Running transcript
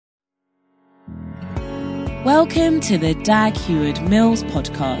Welcome to the Dag Heward-Mills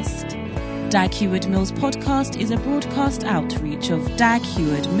podcast. Dag Heward-Mills podcast is a broadcast outreach of Dag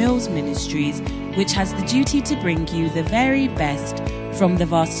Heward-Mills Ministries, which has the duty to bring you the very best from the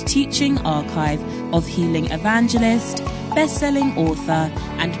vast teaching archive of healing evangelist, best-selling author,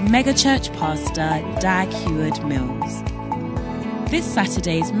 and megachurch pastor Dag Heward-Mills. This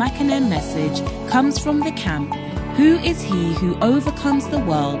Saturday's Mackinnon message comes from the camp "Who is He Who Overcomes the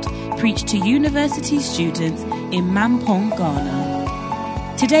World?" preached to university students in Mampong,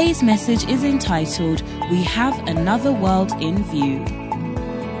 Ghana. Today's message is entitled, "We Have Another World in View."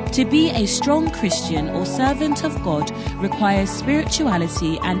 To be a strong Christian or servant of God requires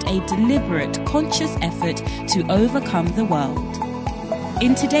spirituality and a deliberate, conscious effort to overcome the world.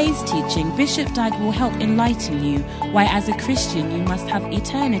 In today's teaching, Bishop Dag will help enlighten you why as a Christian you must have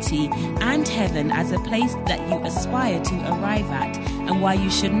eternity and heaven as a place that you aspire to arrive at, and why you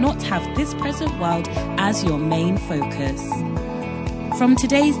should not have this present world as your main focus. From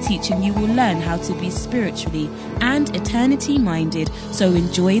today's teaching, you will learn how to be spiritually and eternity-minded, so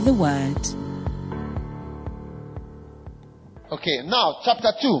enjoy the word. Okay, now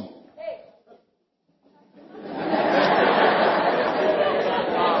chapter 2.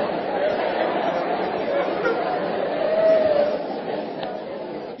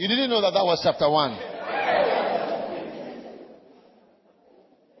 You didn't know that was chapter 1.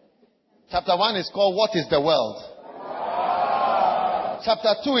 Chapter 1 is called What is the World?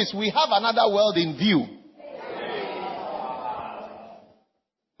 Chapter 2 is We Have Another World in View.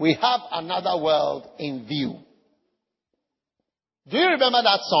 We have another world in view. Do you remember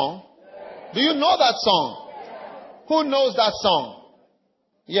that song? Do you know that song? Who knows that song?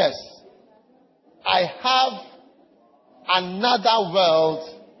 Yes. I have another world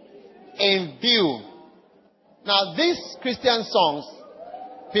in view. Now, these Christian songs,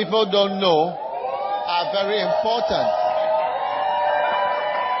 people don't know, are very important.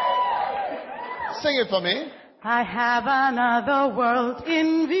 Sing it for me. I have another world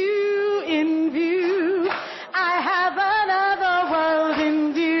in view, in view. I have another world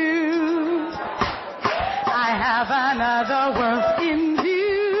in view. I have another world in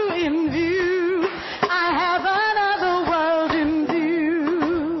view, in view. I have another world in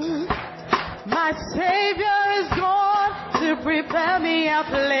view. My Savior is gone to prepare me a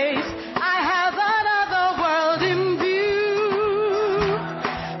place. I have another world in view.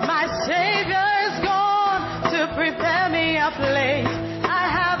 My Savior is gone to prepare me a place. I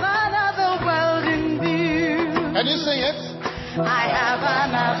have another world in view. Can you sing it? I have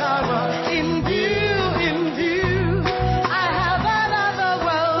another world in view, in view. I have another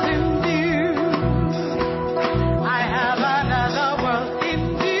world in view. I have another world in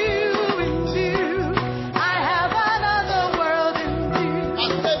view, in view. I have another world in view. My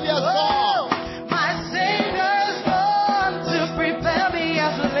Savior's gone.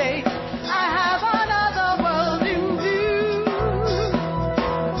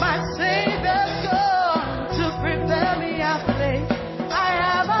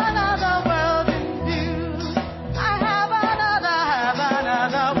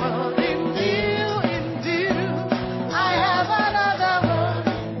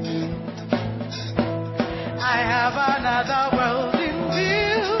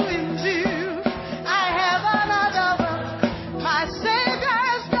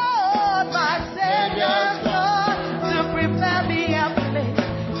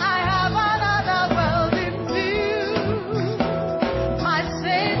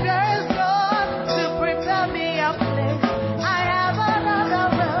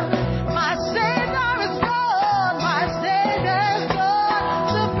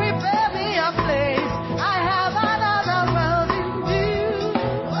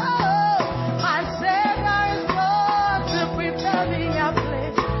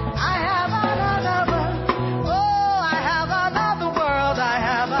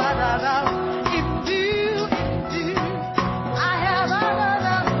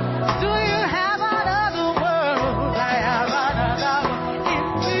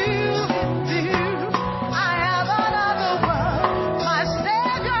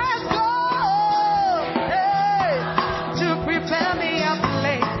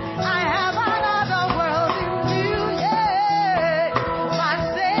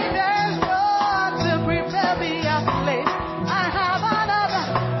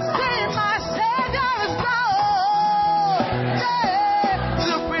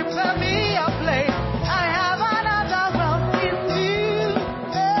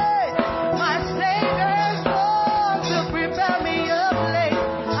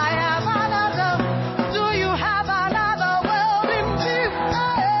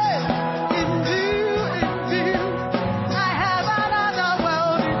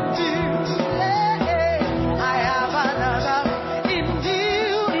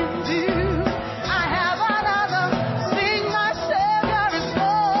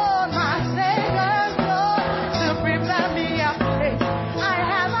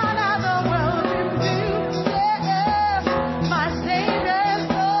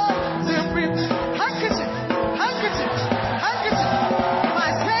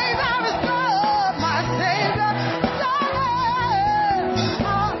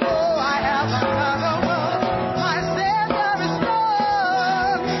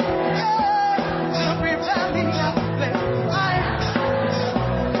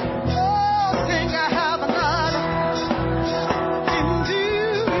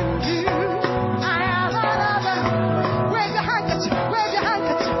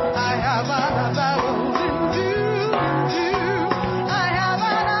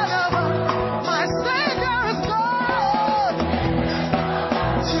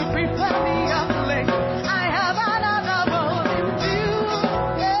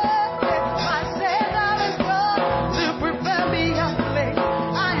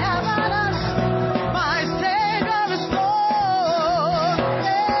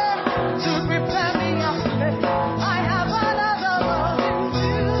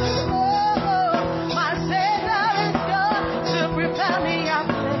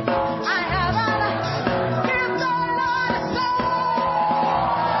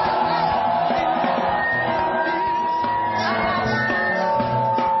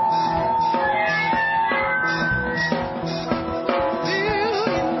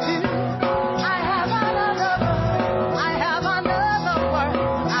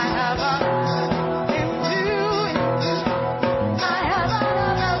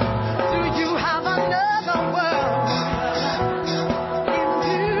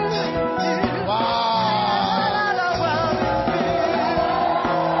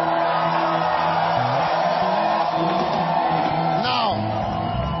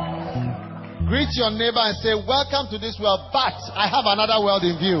 Greet your neighbor and say, welcome to this world, but I have another world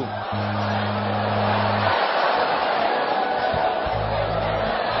in view.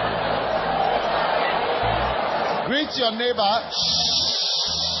 Greet your neighbor.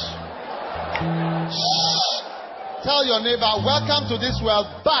 Tell your neighbor, welcome to this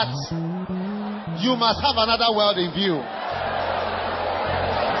world, but you must have another world in view.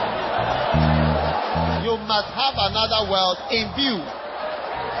 You must have another world in view.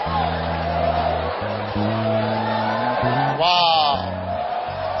 Wow.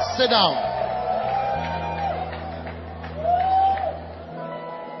 Sit down.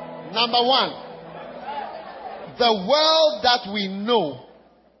 Number one, the world that we know.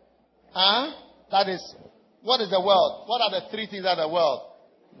 That is, what is the world? What are the three things that are the world?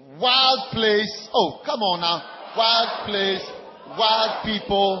 Wild place. Oh, come on now. Wild place, wild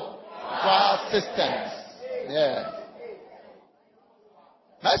people, wild systems. Yeah.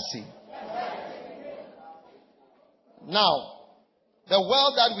 Mercy. Now, the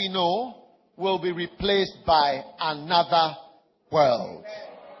world that we know will be replaced by another world.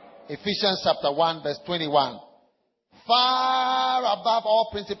 Ephesians chapter 1 verse 21. Far above all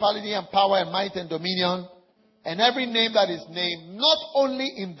principality and power and might and dominion and every name that is named, not only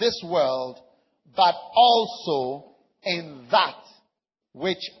in this world, but also in that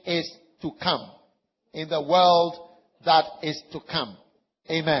which is to come. In the world that is to come.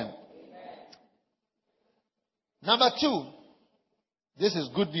 Amen. Number two, this is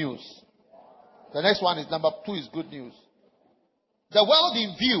good news. The next one is number two is good news. The world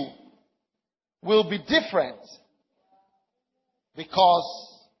in view will be different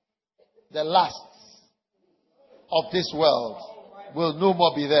because the lusts of this world will no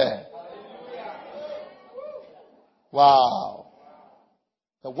more be there. Wow.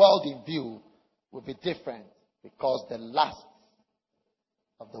 The world in view will be different because the lusts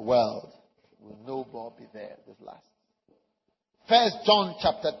of the world will no more be there. This last. 1 John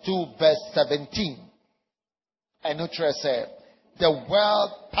chapter 2 verse 17. And Nutra said, the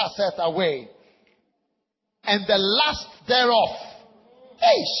world passeth away, and the lust thereof.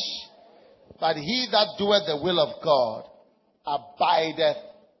 But he that doeth the will of God abideth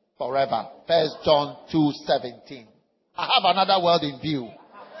forever. 1 John 2:17. I have another world in view.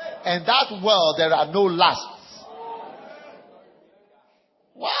 And that world, there are no lusts.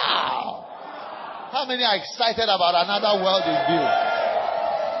 Wow. How many are excited about another world in view?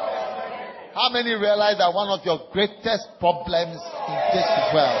 How many realize that one of your greatest problems in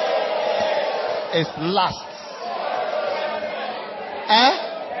this world is lust?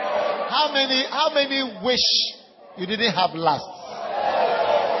 How many wish you didn't have lust?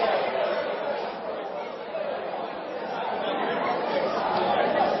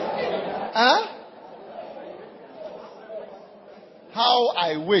 How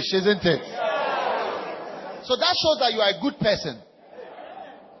I wish, isn't it? So that shows that you are a good person.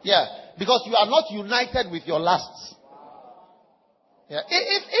 Yeah, because you are not united with your lusts. Yeah.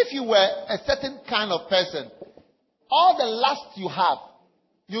 If you were a certain kind of person, all the lusts you have,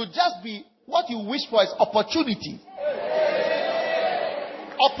 you just be, what you wish for is opportunity.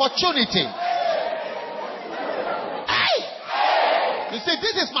 Opportunity. Hey! You see,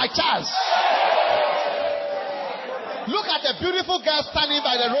 this is my chance. Look at the beautiful girl standing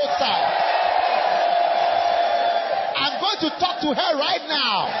by the roadside. I'm going to talk to her right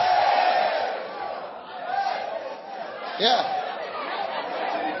now. Yeah.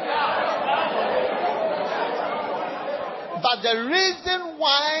 But the reason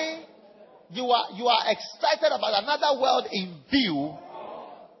why you are excited about another world in view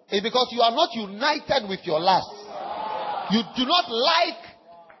is because you are not united with your lust. You do not like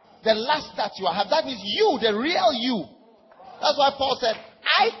the lust that you have. That is you, the real you. That's why Paul said,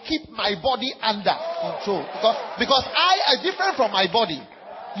 I keep my body under control. Because I am different from my body.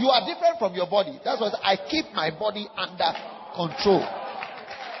 You are different from your body. That's why I keep my body under control.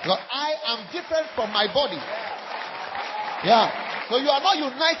 Because I am different from my body. Yeah. So you are not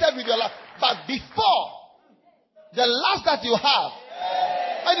united with your lust. But before, the lust that you have,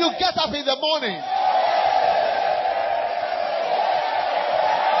 when you get up in the morning,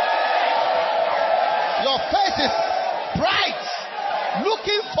 your face is bright,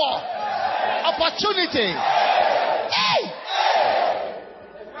 looking for opportunity. Hey!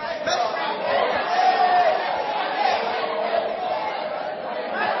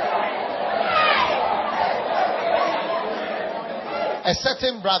 A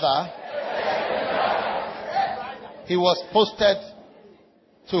certain brother, he was posted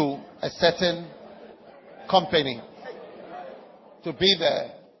to a certain company to be the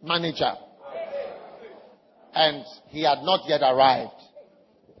manager. And he had not yet arrived.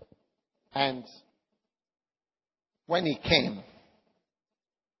 And when he came,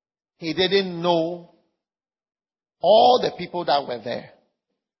 he didn't know all the people that were there.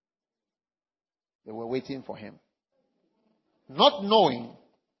 They were waiting for him. Not knowing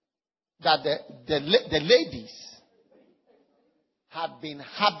that the ladies had been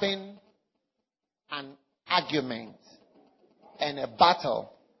having an argument and a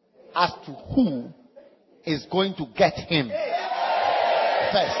battle as to who is going to get him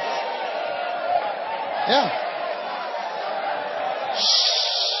first. Yeah.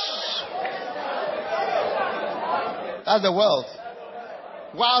 That's the world.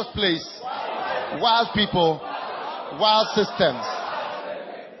 Wild place, wild people, wild systems.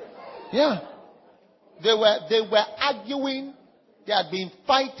 Yeah. They were arguing. They had been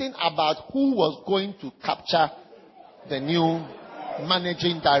fighting about who was going to capture the new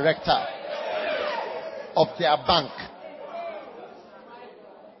managing director of their bank.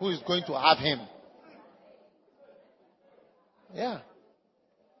 Who is going to have him? Yeah.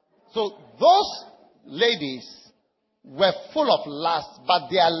 So those ladies were full of lust, but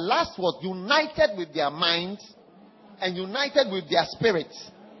their lust was united with their minds and united with their spirits.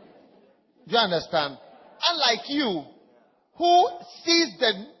 Do you understand? Unlike you, who sees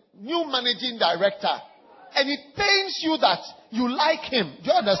the new managing director and it pains you that you like him.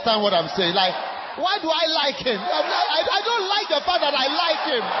 Do you understand what I'm saying? Like, why do I like him? I don't like the fact that I like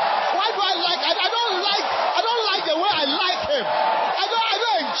him. Why do I like? I don't like the way I like him. I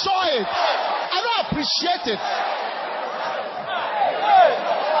don't enjoy it. I don't appreciate it.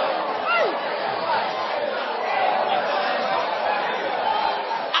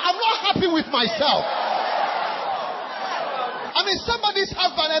 I'm not happy with myself. I'm in somebody's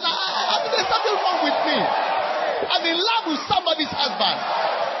husband and there's something wrong with me. I'm in love with somebody's husband.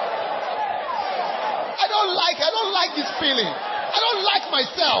 I don't like this feeling. I don't like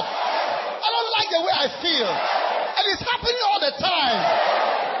myself. I don't like the way I feel. And it's happening all the time.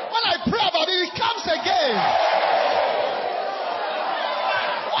 When I pray about it, it comes again.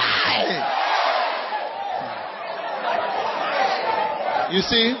 Why? You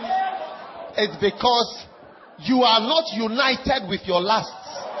see, it's because you are not united with your lusts.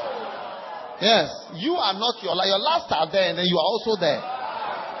 Yes, you are not your lusts are there and then you are also there.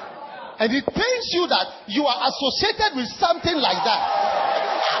 And it pains you that you are associated with something like that.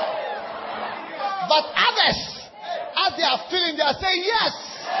 But others, as they are feeling, they are saying, yes.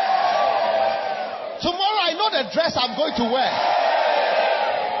 Tomorrow I know the dress I'm going to wear.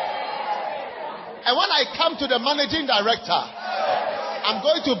 And when I come to the managing director, I'm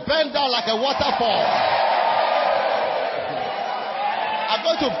going to bend down like a waterfall. I'm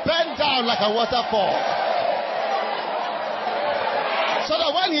going to bend down like a waterfall. So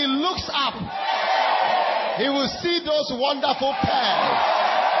that when he looks up, he will see those wonderful pearls.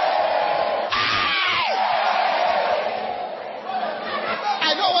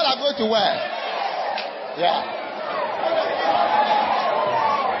 I know what I'm going to wear. Yeah.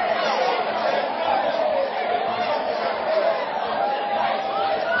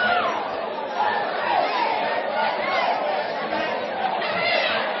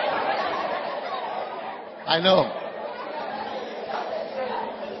 I know.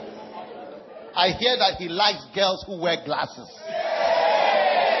 I hear that he likes girls who wear glasses.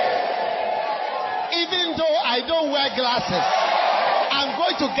 Even though I don't wear glasses, I'm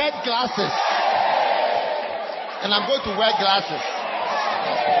going to get glasses. And I'm going to wear glasses.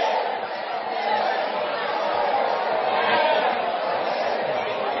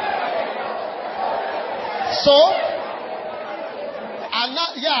 So, I'm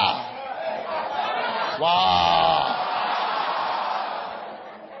not, yeah. Wow.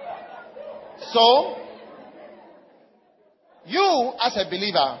 So, you as a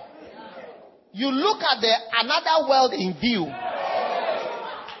believer, you look at another world in view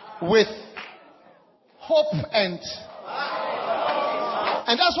with hope and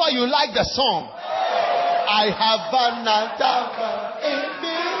that's why you like the song. I have another world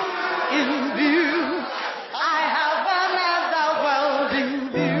in view. I have another world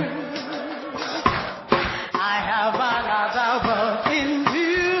in view. I have another world in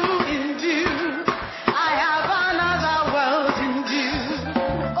view, in view. I have another world in view.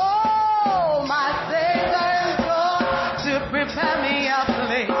 Oh, my Savior is gone to prepare me a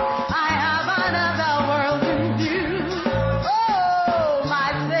place. I have another world in view. Oh,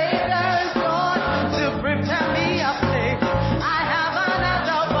 my Savior is gone to prepare me a place. I have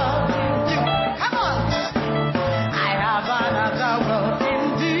another world in view.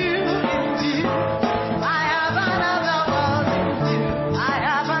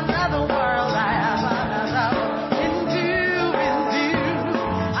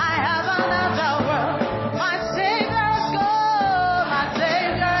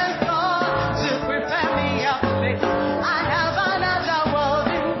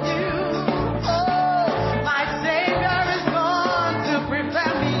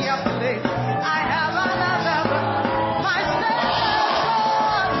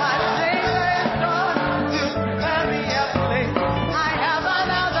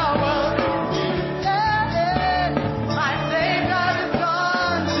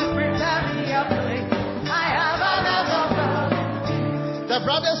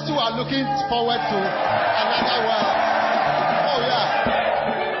 brothers too are looking forward to another world. Oh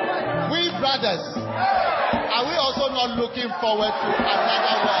yeah. We brothers, are we also not looking forward to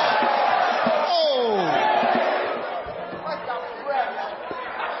another world? Oh.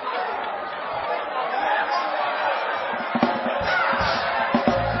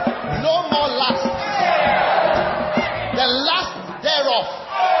 No more lust. The lust thereof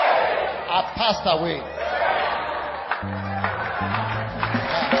are passed away.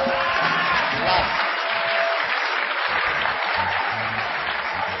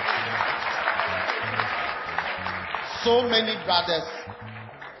 So many brothers,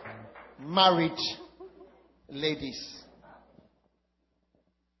 married ladies,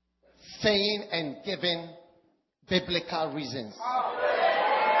 saying and giving biblical reasons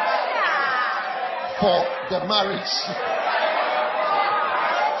for the marriage.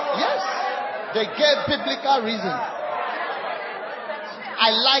 Yes, they gave biblical reasons. I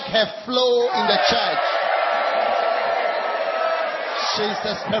like her flow in the church. She's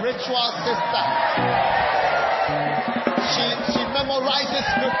a spiritual sister. She memorizes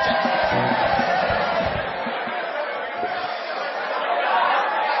scripture.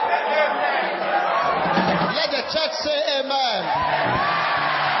 Let the church say amen.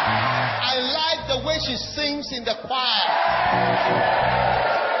 I like the way she sings in the choir.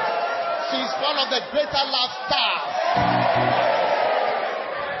 She's one of the greater love stars.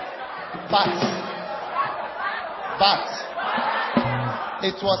 But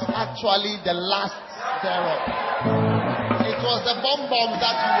it was actually the last thereof. It was the bomb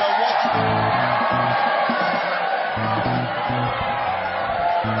that you were watching.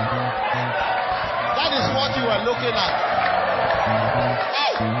 That is what you were looking at.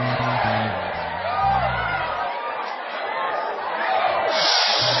 Hey!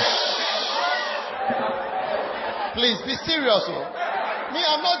 Please be serious. Oh. Me,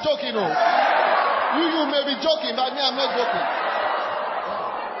 I'm not joking. Oh. You may be joking, but me, I'm not joking.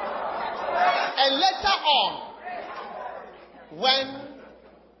 And later on, when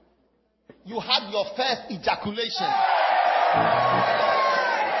you had your first ejaculation,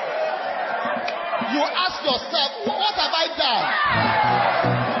 you ask yourself, what have I done?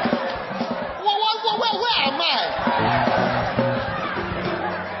 Where am I?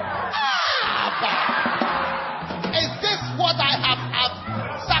 Is this what I have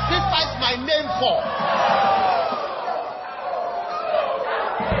sacrificed my name for?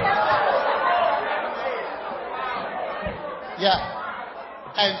 Yeah.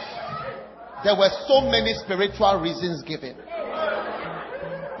 And there were so many spiritual reasons given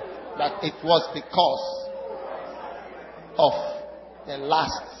that it was because of the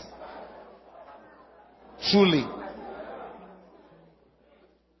last. Truly.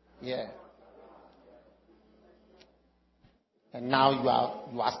 Yeah. And now you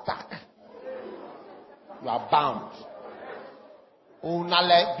are stuck. You are bound.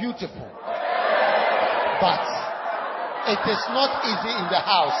 Onale, beautiful. But it is not easy in the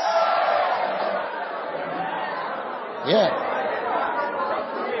house. Yeah.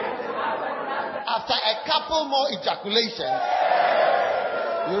 After a couple more ejaculations,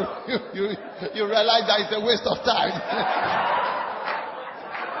 you realize that it's a waste of time.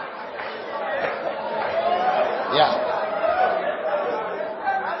 Yeah.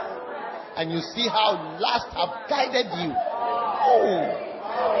 And you see how lust have guided you. Oh.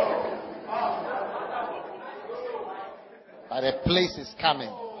 But a place is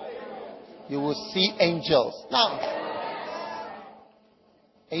coming. You will see angels. Now,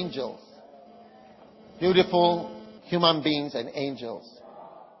 angels. Beautiful human beings and angels.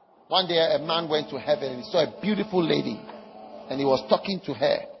 One day a man went to heaven and he saw a beautiful lady. And he was talking to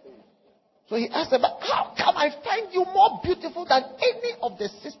her. So he asked her, how come I find you more beautiful than any of the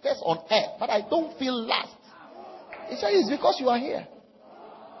sisters on earth, but I don't feel lust? He said, it's because you are here.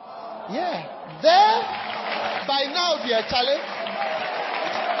 Yeah. There. By now, dear Charlie,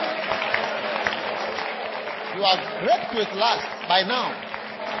 you are gripped with lust by now.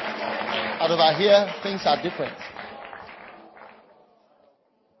 But over here, things are different.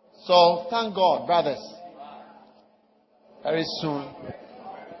 So, thank God, brothers. Very soon,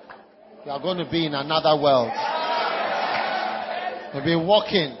 you are going to be in another world. You'll be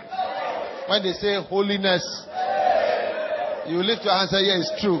walking. When they say holiness, you lift your hand and say, yeah,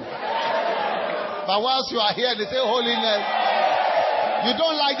 it's true. But whilst you are here, they say holiness. You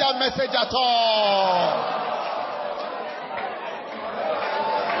don't like that message at all.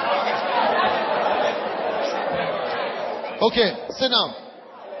 Okay, sit down.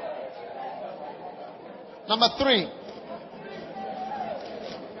 Number 3.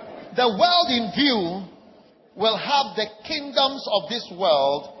 The world in view will have the kingdoms of this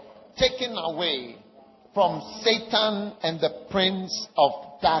world taken away from Satan and the prince of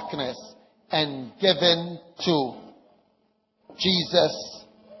darkness and given to Jesus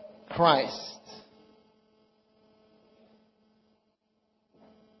Christ.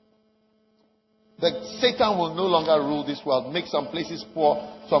 Satan will no longer rule this world. Make some places poor,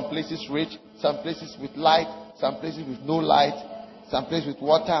 some places rich, some places with light, some places with no light, some places with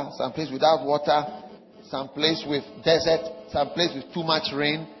water, some places without water, some place with desert, some place with too much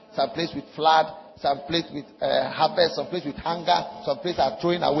rain, some place with flood, some place with harvest, some place with hunger, some place are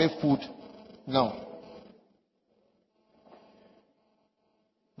throwing away food. No.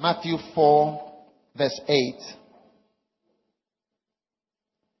 Matthew 4 verse 8.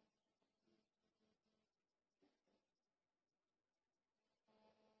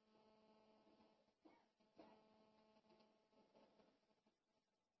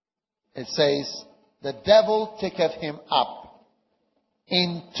 It says, the devil taketh him up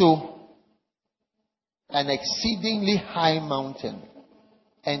into an exceedingly high mountain,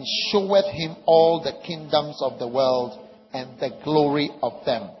 and showeth him all the kingdoms of the world and the glory of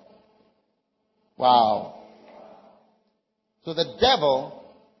them. Wow. So the devil,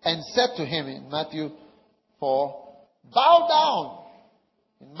 and said to him in Matthew 4, bow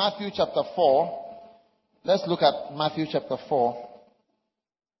down. In Matthew chapter 4, let's look at Matthew chapter 4.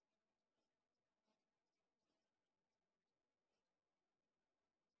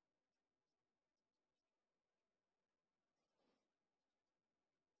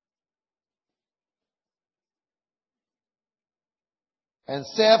 And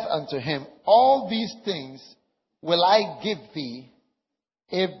saith unto him, all these things will I give thee,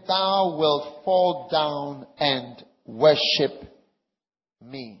 if thou wilt fall down and worship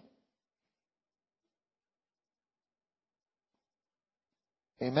me.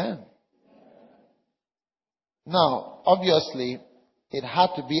 Amen. Now, obviously, it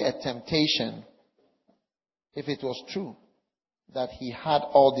had to be a temptation if it was true that he had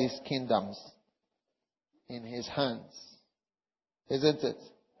all these kingdoms in his hands. Isn't it?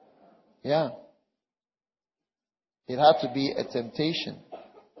 Yeah. It had to be a temptation.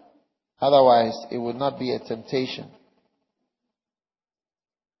 Otherwise, it would not be a temptation.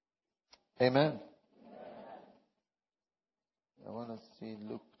 Amen. I want to see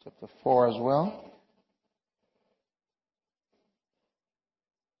Luke chapter 4 as well.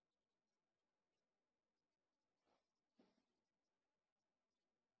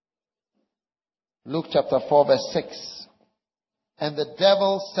 Luke chapter 4 verse 6. And the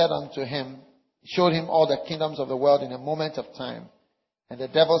devil said unto him, showed him all the kingdoms of the world in a moment of time. And the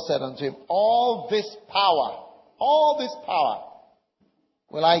devil said unto him, all this power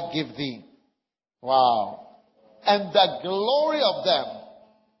will I give thee. Wow. And the glory of them,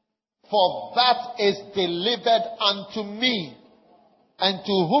 for that is delivered unto me. And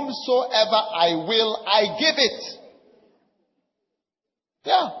to whomsoever I will, I give it.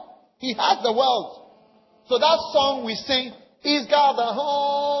 Yeah. He has the world. So that song we sing, he's got the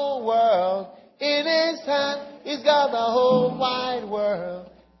whole world in his hand. He's got the whole wide world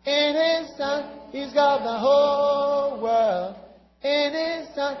in his hand. He's got the whole world in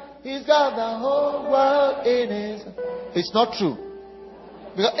his hand. He's got the whole world in his hand. It's not true.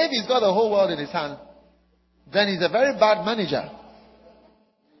 Because if he's got the whole world in his hand, then he's a very bad manager.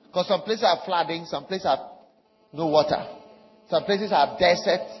 Because some places are flooding, some places have no water. Some places are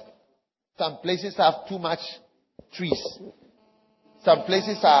desert. Some places have too much trees. Some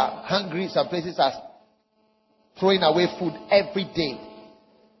places are hungry. Some places are throwing away food every day.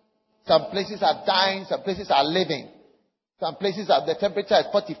 Some places are dying. Some places are living. Some places the temperature is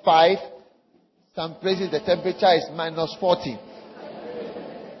 45. Some places the temperature is minus 40.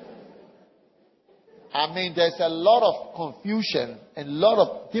 I mean, there's a lot of confusion and a lot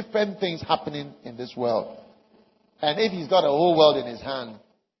of different things happening in this world. And if he's got a whole world in his hand,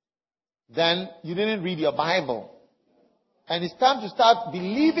 then you didn't read your Bible. And it's time to start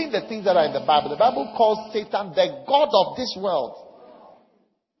believing the things that are in the Bible. The Bible calls Satan the God of this world.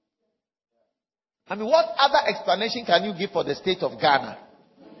 I mean, what other explanation can you give for the state of Ghana?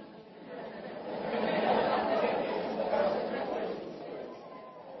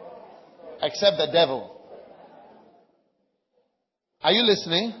 Except the devil. Are you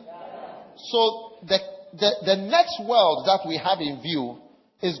listening? So the next world that we have in view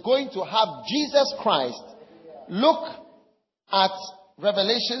is going to have Jesus Christ. Look at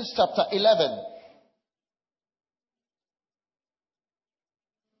Revelation chapter 11.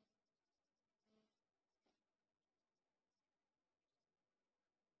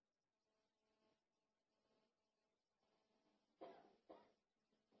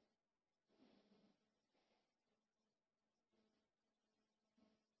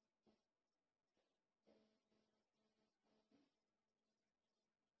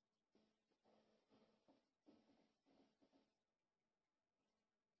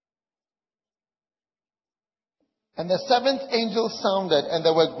 And the seventh angel sounded, and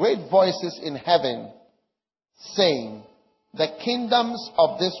there were great voices in heaven, saying, the kingdoms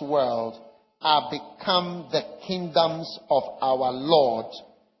of this world are become the kingdoms of our Lord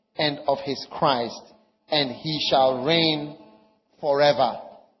and of his Christ, and he shall reign forever.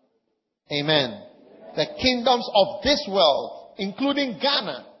 Amen. The kingdoms of this world, including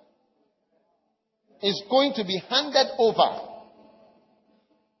Ghana, is going to be handed over.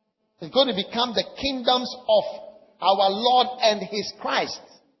 It's going to become the kingdoms of our Lord and his Christ.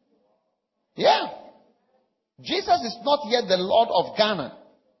 Yeah. Jesus is not yet the Lord of Ghana.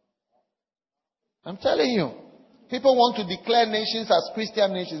 I'm telling you. People want to declare nations as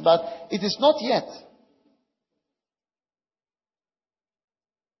Christian nations, but it is not yet.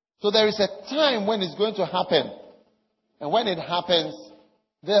 So there is a time when it's going to happen. And when it happens,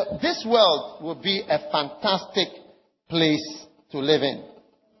 this world will be a fantastic place to live in.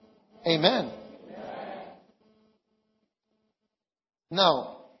 Amen.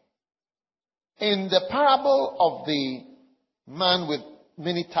 Now, in the parable of the man with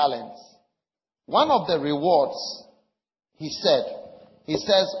many talents, one of the rewards, he says,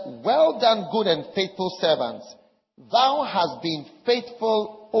 well done, good and faithful servants. Thou hast been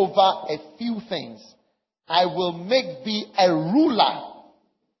faithful over a few things. I will make thee a ruler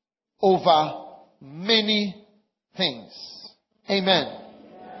over many things. Amen.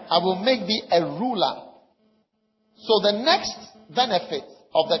 I will make thee a ruler. So the next benefit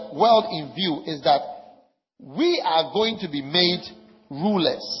of the world in view is that we are going to be made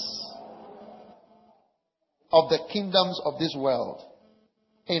rulers of the kingdoms of this world.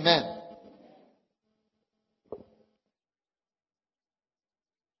 Amen.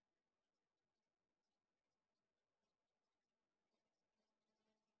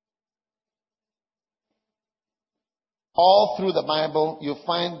 All through the Bible, you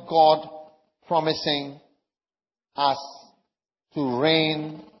find God promising us to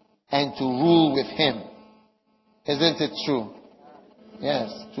reign and to rule with him. Isn't it true? Yes,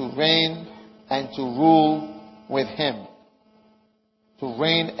 to reign and to rule with him. To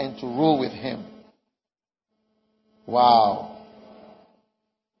reign and to rule with him. Wow.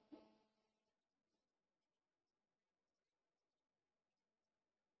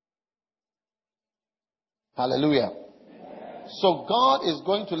 Hallelujah. So God is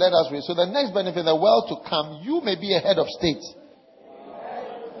going to let us reign. So the next benefit in the world to come, you may be a head of state.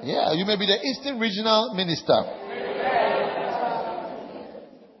 Yeah, you may be the Eastern Regional Minister.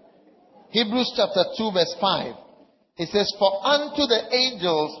 Hebrews chapter 2 verse 5. It says, for unto the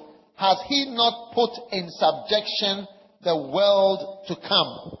angels has he not put in subjection the world to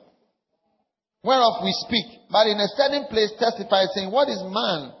come, whereof we speak. But in a certain place testifies, saying, what is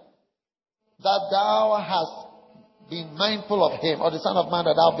man that thou hast been mindful of him, or the Son of Man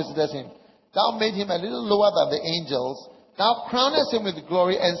that thou visitest him? Thou made him a little lower than the angels. Thou crownest him with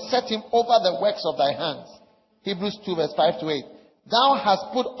glory and set him over the works of thy hands. Hebrews 2 verse 5 to 8. Thou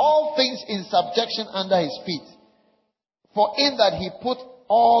hast put all things in subjection under his feet. For in that he put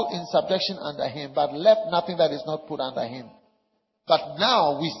all in subjection under him, but left nothing that is not put under him. But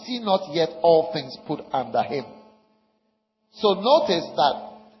now we see not yet all things put under him. So notice that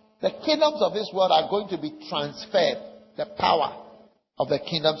the kingdoms of this world are going to be transferred. The power of the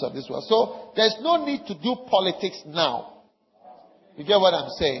kingdoms of this world. So there's no need to do politics now. You get what I'm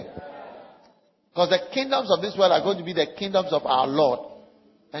saying? Because the kingdoms of this world are going to be the kingdoms of our Lord.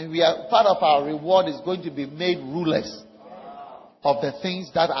 And we are, part of our reward is going to be made rulers of the things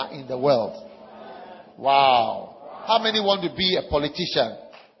that are in the world. Wow. How many want to be a politician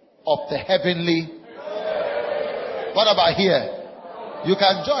of the heavenly? What about here? You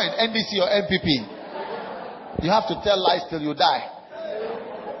can join NDC or MPP. You have to tell lies till you die.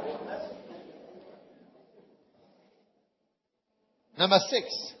 Number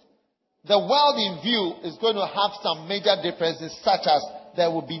 6. The world in view is going to have some major differences, such as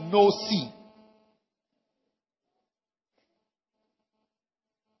there will be no sea.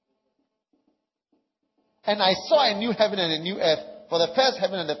 And I saw a new heaven and a new earth, for the first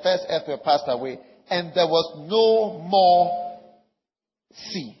heaven and the first earth were passed away, and there was no more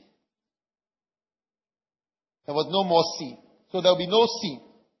sea. There was no more sea. So there will be no sea.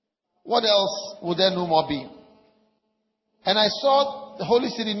 What else would there no more be? And I saw the holy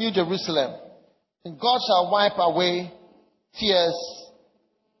city, New Jerusalem, and God shall wipe away tears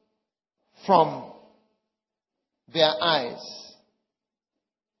from their eyes.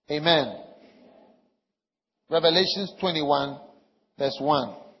 Amen. Revelations 21, verse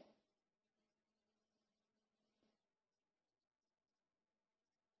 1.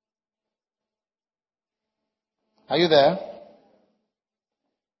 Are you there?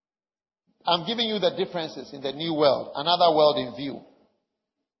 I'm giving you the differences in the new world. Another world in view.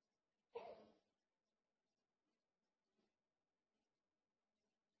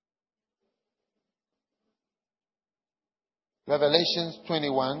 Revelations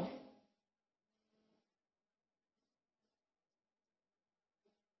 21.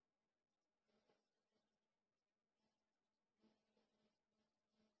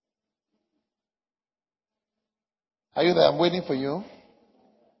 Are you there? I'm waiting for you.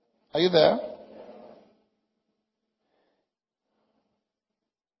 Are you there?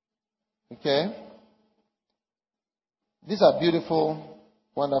 Okay. These are beautiful,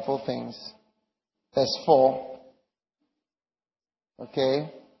 wonderful things. Verse 4.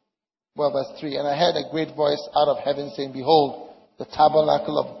 Okay. Well, verse 3. And I heard a great voice out of heaven saying, Behold, the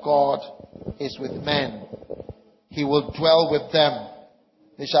tabernacle of God is with men. He will dwell with them.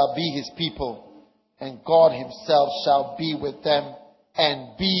 They shall be his people. And God himself shall be with them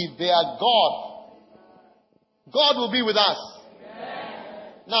and be their God. God will be with us.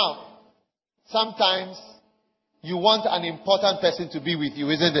 Amen. Now, sometimes you want an important person to be with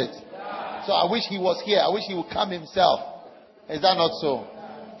you, isn't it? Yeah. So I wish he was here. I wish he would come himself. Is that not so?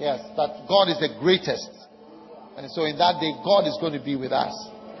 Yes, that God is the greatest. And so in that day, God is going to be with us.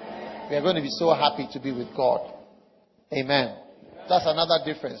 We are going to be so happy to be with God. Amen. That's another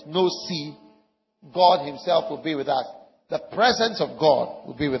difference. No sea. God himself will be with us. The presence of God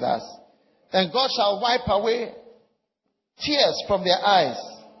will be with us. And God shall wipe away tears from their eyes.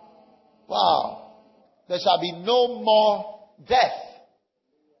 Wow. There shall be no more death.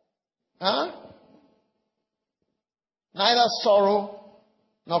 Huh? Neither sorrow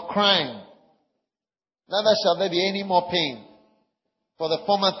nor crying. Neither shall there be any more pain. For the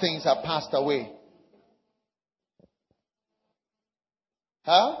former things are passed away.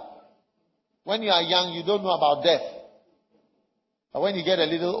 Huh? When you are young, you don't know about death. But when you get a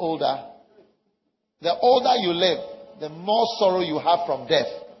little older, the older you live, the more sorrow you have from death.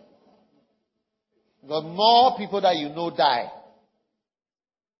 The more people that you know die.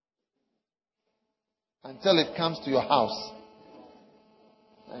 Until it comes to your house.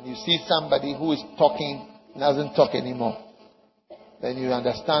 And you see somebody who is talking, doesn't talk anymore. Then you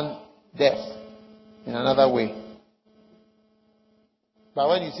understand death in another way. But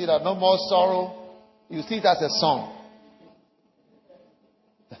when you see that no more sorrow, you see it as a song.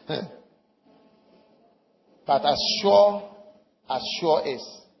 But as sure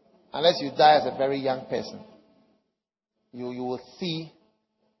is, unless you die as a very young person, you will see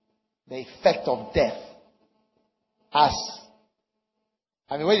the effect of death as,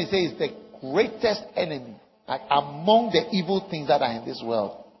 when you say it's the greatest enemy, like among the evil things that are in this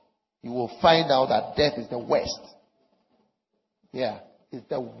world, you will find out that death is the worst. Yeah. It's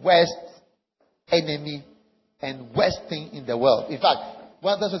the worst enemy and worst thing in the world. In fact,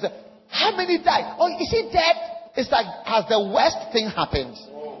 one person said, how many died? Oh, is he dead? It's like, has the worst thing happened?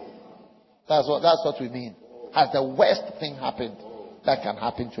 That's what we mean. Has the worst thing happened that can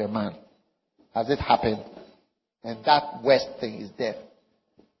happen to a man? Has it happened? And that worst thing is death.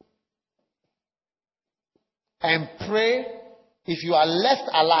 And pray, if you are left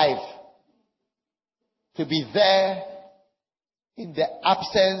alive, to be there in the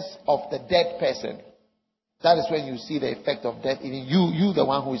absence of the dead person. That is when you see the effect of death. Even you the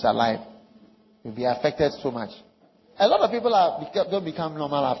one who is alive, will be affected so much. A lot of people don't become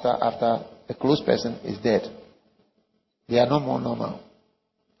normal after a close person is dead. They are no more normal.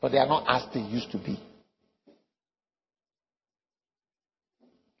 But they are not as they used to be.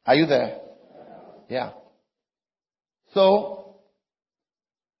 Are you there? Yeah. So,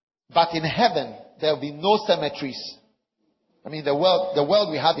 but in heaven, there will be no cemeteries. The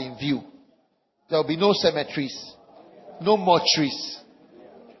world we have in view. There will be no cemeteries. No mortuaries.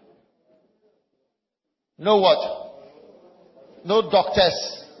 No what? No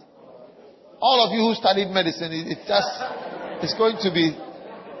doctors. All of you who studied medicine, it's going to be,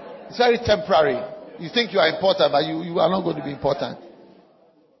 it's very temporary. You think you are important, but you are not going to be important.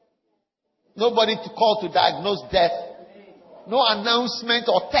 Nobody to call to diagnose death. No announcement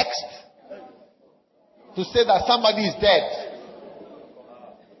or text to say that somebody is dead.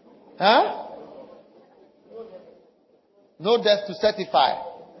 Huh? No death to certify.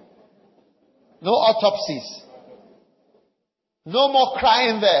 No autopsies. No more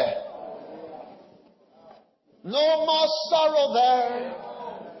crying there. No more sorrow there.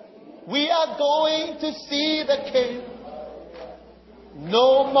 We are going to see the King.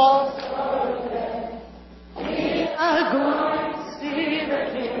 No more sorrow there. We are going to see the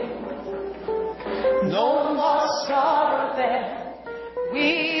King. No more sorrow there.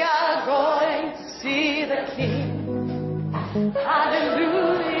 We are going to see the King.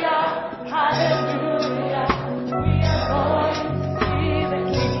 Hallelujah,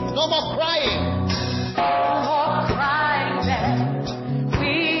 No more crying. No more crying then.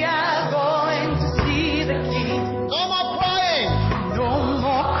 We are going to see the King. No more crying. No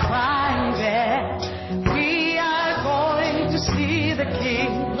more crying then. We are going to see the King.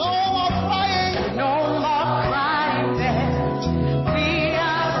 No more crying. No more crying then. We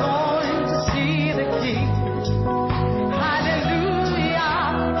are going to see the King. Hallelujah,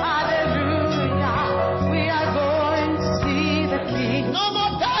 hallelujah. We are going to see the King. No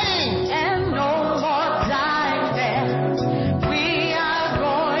more dying. And no more dying then. We are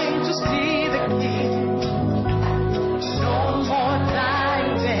going to see the King. No more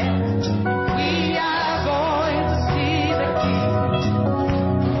dying then. We are going to see the King.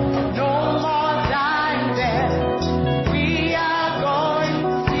 No more dying then. We are going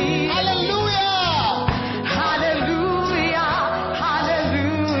to see. Hallelujah. Hallelujah,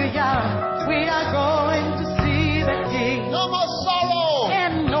 hallelujah. We are going to see the King. No more sorrow.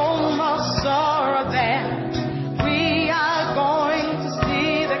 And no more sorrow then. We are going to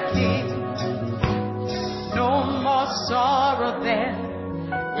see the King. No more sorrow then.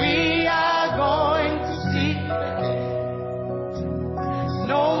 We are going to see the King.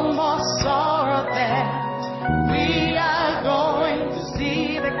 No more sorrow then. We are going to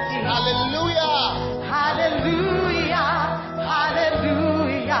see the King. Hallelujah. Hallelujah,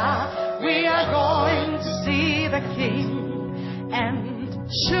 hallelujah. We are going to see the King. And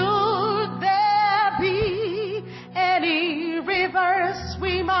should there be any rivers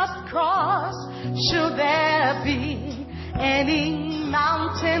we must cross, should there be any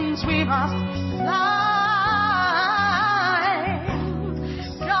mountains we must climb,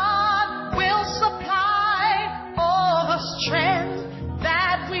 God will supply all the strength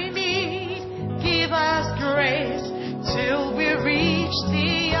that we need. Give us grace till we reach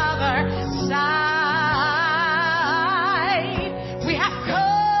the other side. We have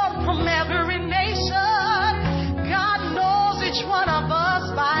come from every nation. God knows each one of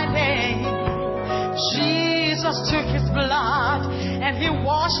us by name. Jesus took his blood and he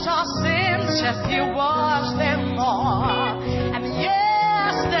washed our sins. Yes, he washed them all. And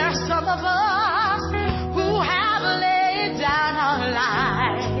yes, there are some of us who have laid down our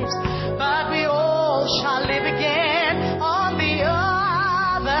lives, but we all shall live again on the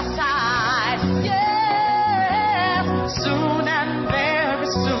other side. Yes, soon and very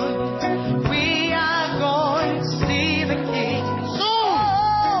soon we are going to see the King.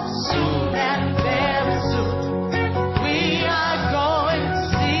 Oh, soon and very soon we are going to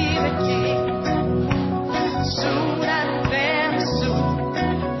see the King. Soon and very soon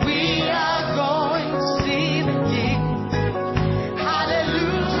we are going to see the King.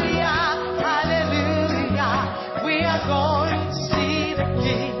 Hallelujah, hallelujah. We are going to see the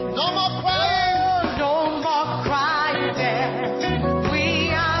King. No more crying. No more crying then.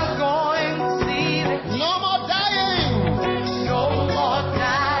 We are going to see the King. No more dying. No more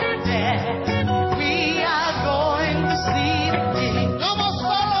dying then. We are going to see the King. No more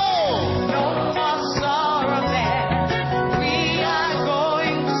sorrow. No more sorrow then. We are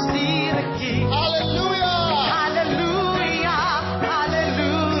going to see the King. Hallelujah. Hallelujah,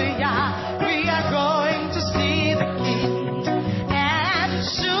 hallelujah. We are going to see the King. And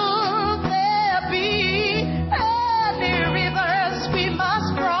should there be any rivers we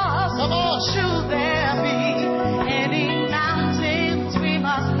must cross, Come on. should there be any mountains we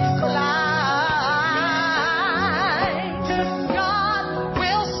must climb, God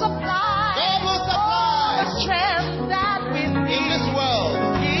will supply God will all the supply strength that we in need. this world.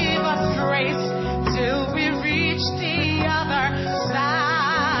 Give us grace till we reach the other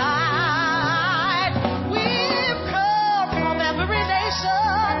side. We've come from every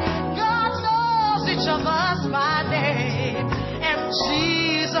nation. God knows each of us by name. And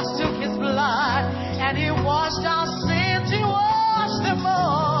Jesus took his blood and he washed our sins. He washed them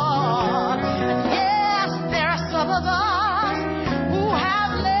all. And yes, there are some of us who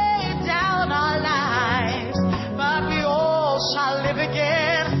have laid down our lives, but we all shall live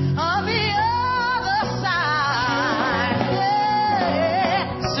again on the other side.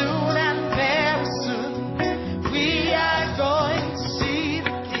 Yeah. Soon and very soon we are going to see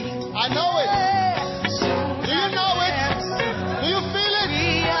the King. I know it. Yeah. Soon Do you and know it? very soon Do you feel it?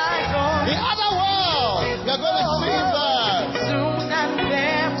 we are going The other world. You're going to see that. soon and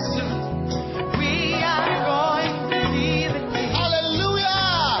very soon we are going to see the King. Hallelujah.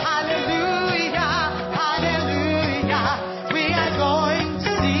 Hallelujah, hallelujah. We are going to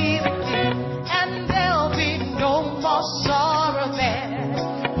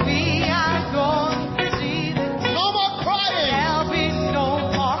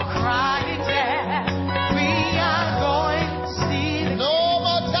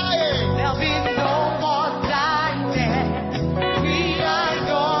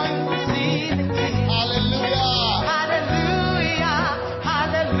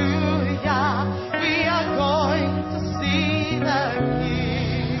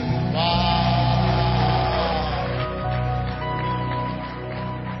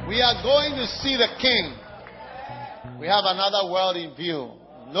are going to see the King. We have another world in view.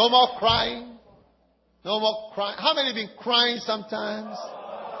 No more crying. No more crying. How many have been crying sometimes?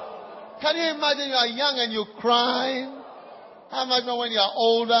 Can you imagine you are young and you crying? How much more when you are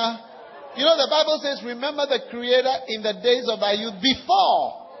older? You know the Bible says, remember the Creator in the days of thy youth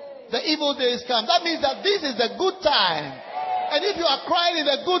before the evil days come. That means that this is the good time. And if you are crying in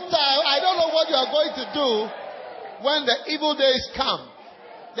the good time, I don't know what you are going to do when the evil days come.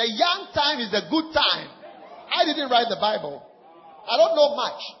 The young time is the good time. I didn't write the Bible. I don't know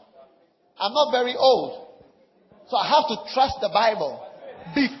much. I'm not very old. So I have to trust the Bible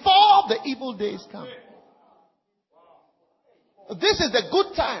before the evil days come. This is the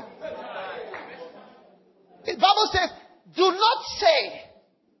good time. The Bible says, do not say,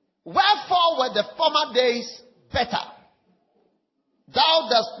 wherefore were the former days better? Thou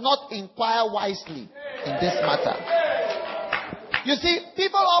dost not inquire wisely in this matter. You see,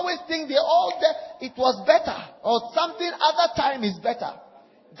 people always think the old it was better or something other time is better.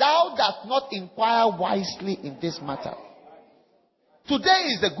 Thou dost not inquire wisely in this matter.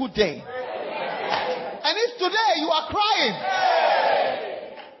 Today is a good day. And if today you are crying,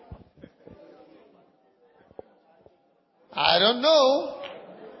 I don't know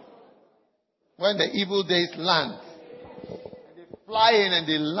when the evil days land. They fly in and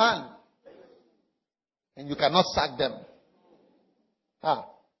they land. And you cannot sack them.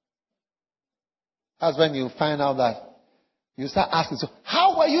 That's when you find out that you start asking, so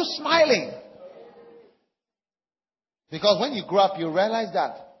how were you smiling? Because when you grow up, you realize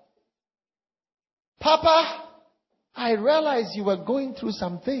that, Papa, I realized you were going through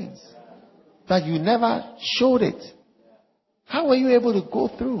some things, but you never showed it. How were you able to go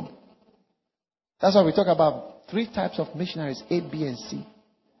through? That's why we talk about 3 types of missionaries, A, B, and C.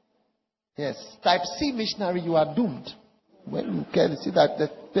 Yes. Type C missionary, you are doomed. When you can see that the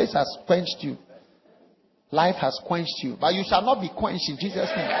place has quenched you. Life has quenched you. But you shall not be quenched in Jesus'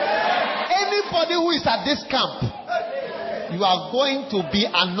 name. Anybody who is at this camp, you are going to be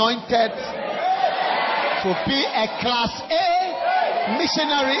anointed to be a class A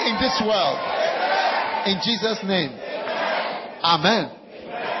missionary in this world. In Jesus' name. Amen.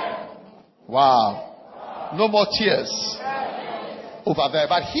 Wow. No more tears over there.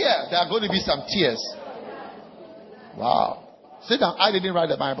 But here, there are going to be some tears. Wow. Sit down. I didn't write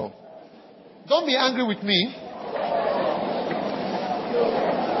the Bible. Don't be angry with me.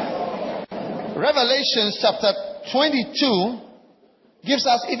 Revelation chapter 22 gives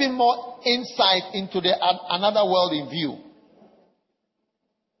us even more insight into another world in view.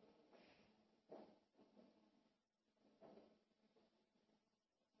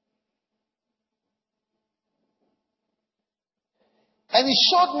 And he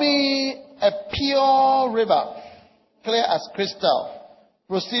showed me a pure river, clear as crystal,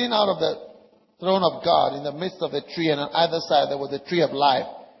 proceeding out of the throne of God in the midst of the tree, and on either side there was the tree of life,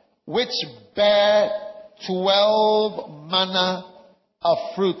 which bare 12 manner of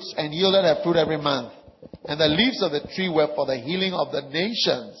fruits, and yielded her fruit every month. And the leaves of the tree were for the healing of the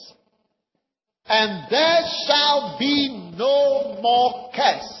nations. And there shall be no more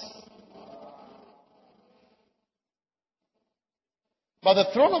curse. But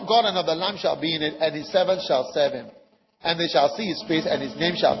the throne of God and of the Lamb shall be in it, and his servants shall serve him. And they shall see his face, and his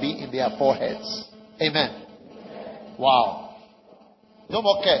name shall be in their foreheads. Amen. Wow. No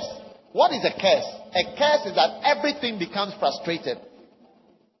more curse. What is a curse? A curse is that everything becomes frustrated.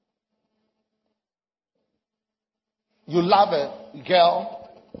 You love a girl.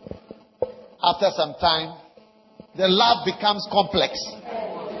 After some time, the love becomes complex.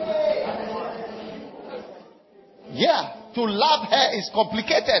 Yeah. To love her is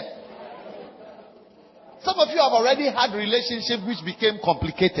complicated. Some of you have already had relationships which became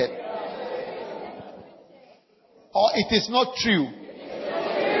complicated. Or it is not true.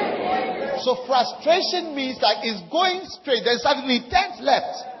 So frustration means that it's going straight, then suddenly it turns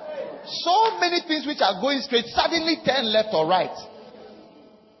left. So many things which are going straight suddenly turn left or right.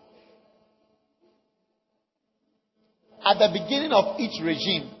 At the beginning of each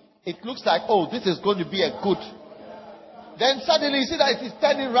regime, it looks like, oh, this is going to be a good. Then suddenly you see that it is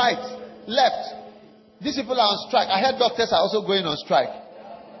turning right, left. These people are on strike. I heard doctors are also going on strike.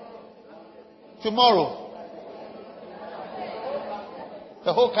 Tomorrow.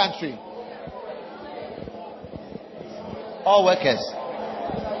 The whole country. All workers.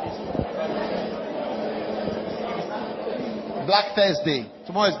 Black Thursday.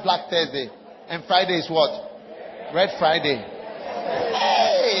 Tomorrow is Black Thursday. And Friday is what? Red Friday.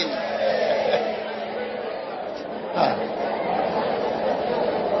 Hey!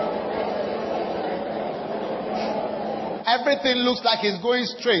 everything looks like it's going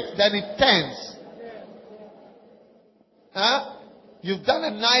straight, then it turns. Huh? You've done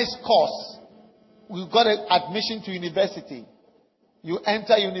a nice course. You've got an admission to university. You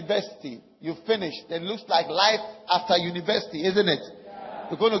enter university. You finish. It looks like life after university, isn't it?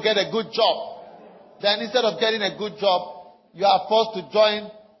 You're going to get a good job. Then instead of getting a good job, you are forced to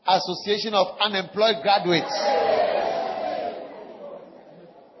join Association of Unemployed Graduates.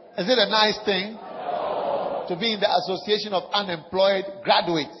 Is it a nice thing to be in the Association of Unemployed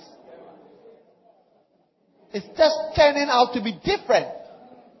Graduates? It's just turning out to be different.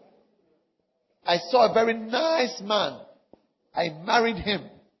 I saw a very nice man. I married him.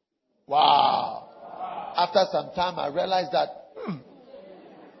 Wow. After some time, I realized that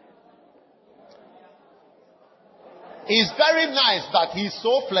he's very nice, but he's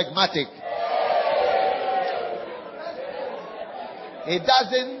so phlegmatic. He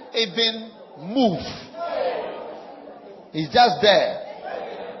doesn't even move. He's just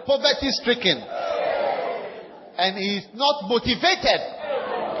there. Poverty stricken. And he's not motivated.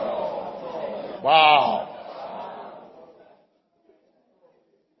 Wow.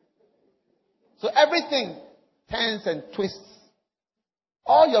 So everything turns and twists.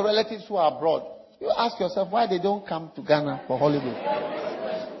 All your relatives who are abroad, you ask yourself why they don't come to Ghana for holiday.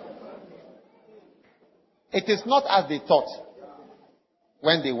 It is not as they thought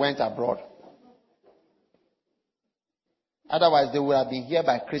when they went abroad. Otherwise, they would have been here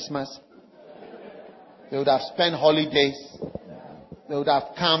by Christmas. They would have spent holidays. They would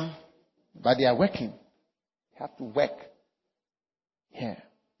have come. But they are working. They have to work here.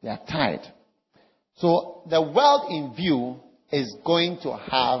 They are tired. So the world in view is going to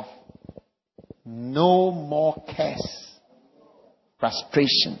have no more curse,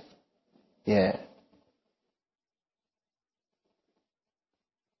 frustration. Yeah.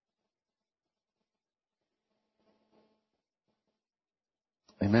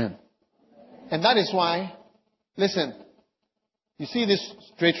 Amen. And that is why, listen, you see this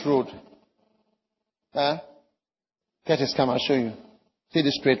straight road. Curtis, come, I'll show you. See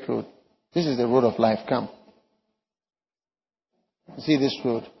this straight road. This is the road of life. Come. You see this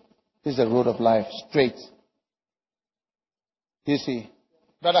road. This is the road of life. Straight. You see.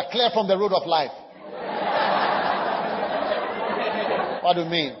 Brother, clear from the road of life. What do you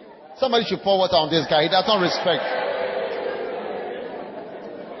mean? Somebody should pour water on this guy. He does not respect.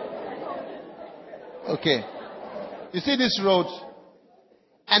 Okay. You see this road?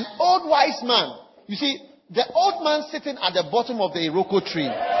 An old wise man. You see, the old man sitting at the bottom of the Iroko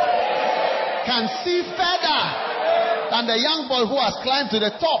tree can see further than the young boy who has climbed to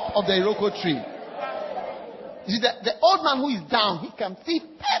the top of the Iroko tree. You see, the old man who is down, he can see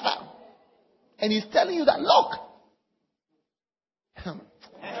further. And he's telling you that, look. And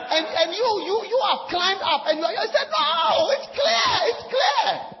you have climbed up and you said, no, it's clear, it's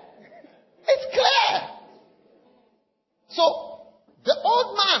clear. It's clear. So, the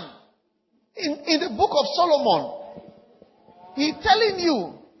old man, in the book of Solomon, he's telling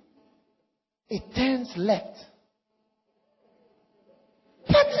you, it turns left.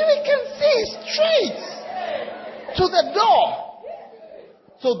 But we can see straight to the door.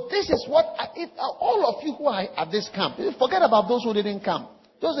 So this is what, if all of you who are at this camp, forget about those who didn't come.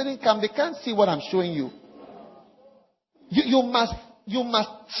 Those who didn't come, they can't see what I'm showing you. You must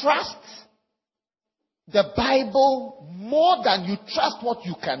trust the Bible more than you trust what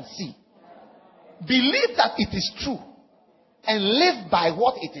you can see. Believe that it is true and live by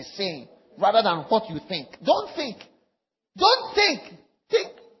what it is saying rather than what you think. Don't think. Don't think.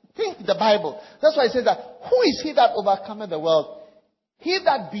 Think the Bible. That's why it says that who is he that overcometh the world? He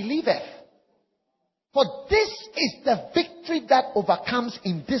that believeth. For this is the victory that overcomes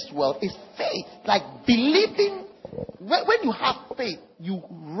in this world is faith. Like believing. When you have faith, you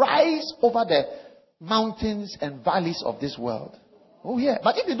rise over the mountains and valleys of this world. Oh yeah.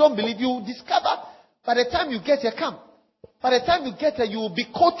 But if you don't believe, you discover by the time you get here, come. By the time you get here, you will be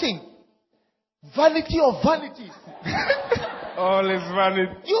quoting vanity of vanities. All is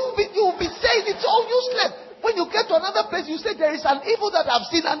vanity. You will be saying it's all useless. When you get to another place, you say there is an evil that I've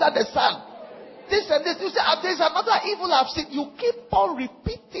seen under the sun. This and this. You say there is another evil I've seen. You keep on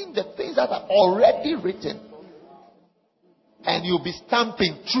repeating the things that are already written. And you'll be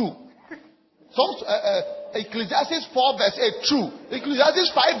stamping true. So, Ecclesiastes 4 verse 8, true.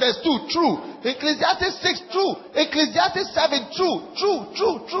 Ecclesiastes 5 verse 2, true. Ecclesiastes 6, true. Ecclesiastes 7, true.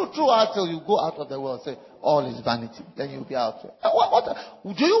 Until you go out of the world, say, all is vanity. Then you'll be out. What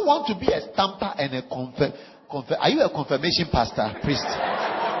do you want to be a stamper and a are you a confirmation pastor, priest?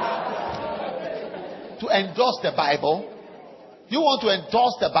 To endorse the Bible? You want to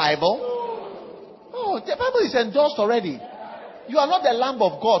endorse the Bible? No, the Bible is endorsed already. You are not the Lamb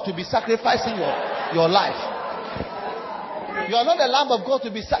of God to be sacrificing your life. You are not the Lamb of God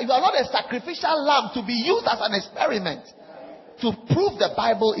to be. You are not a sacrificial lamb to be used as an experiment to prove the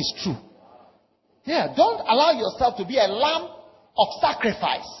Bible is true. Yeah, don't allow yourself to be a lamb of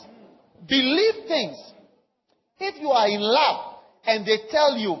sacrifice. Believe things. If you are in love and they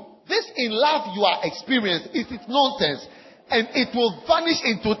tell you this in love you are experiencing, it is nonsense and it will vanish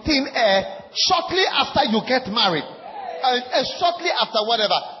into thin air shortly after you get married and shortly after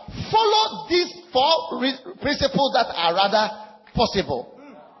whatever. Follow these 4 principles that are rather possible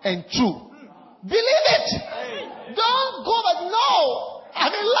and true. Believe it. Don't go but no,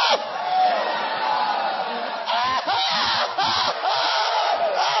 I'm in love.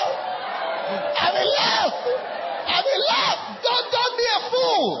 I'm in love. I'm in love. Don't be a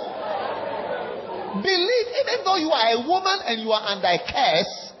fool. Believe, even though you are a woman and you are under a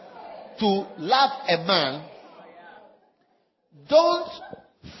curse to love a man, don't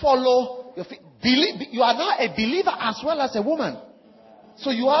follow your believe. You are now a believer as well as a woman,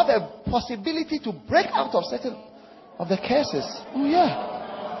 so you have a possibility to break out of certain of the curses. Oh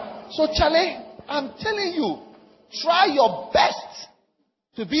yeah. So Charlie, I'm telling you, try your best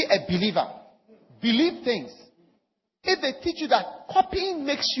to be a believer. Believe things. If they teach you that copying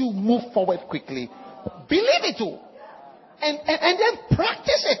makes you move forward quickly, believe it too. And then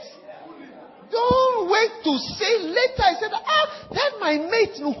practice it. Don't wait to say later. I said, then my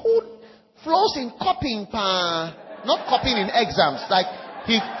mate who flows in copying, not copying in exams, like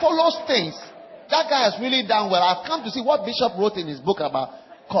he follows things. That guy has really done well. I've come to see what Bishop wrote in his book about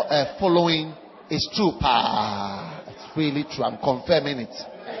following is true. It's really true. I'm confirming it.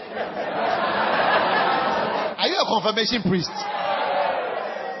 Are you a confirmation priest?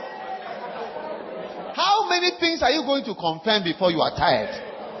 How many things are you going to confirm before you are tired?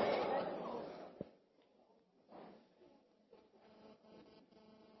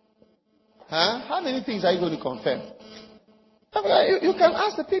 How many things are you going to confirm? You can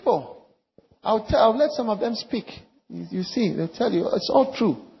ask the people. I'll let some of them speak. You see, they'll tell you it's all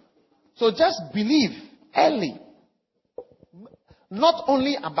true. So just believe early. Not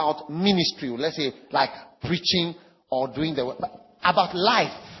only about ministry, let's say like preaching or doing the work, but about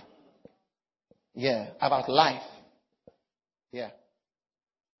life. Yeah, about life. Yeah.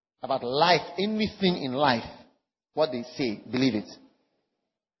 About life, anything in life. What they say, believe it.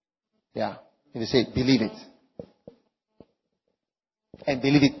 Yeah. If they say, believe it. And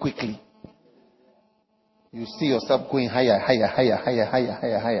believe it quickly. You see yourself going higher, higher, higher, higher, higher,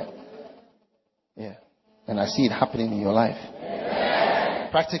 higher, higher. Yeah. And I see it happening in your life.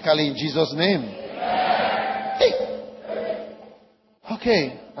 Practically in Jesus' name. Hey.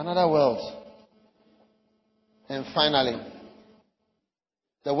 Okay, another world. And finally,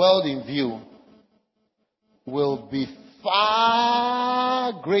 the world in view will be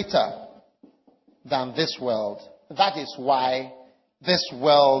far greater than this world. That is why this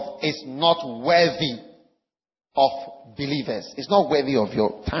world is not worthy of believers. It's not worthy of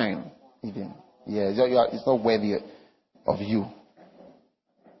your time, even. Yeah, it's not worthy of you.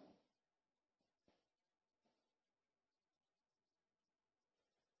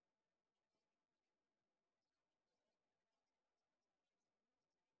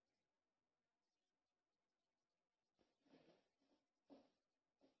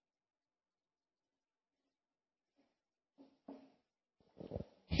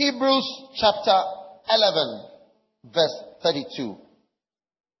 Hebrews chapter 11, verse 32.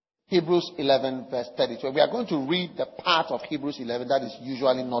 Hebrews 11, verse 32. We are going to read the part of Hebrews 11 that is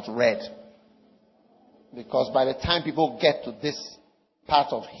usually not read. Because by the time people get to this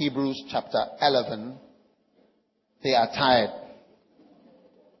part of Hebrews chapter 11, they are tired.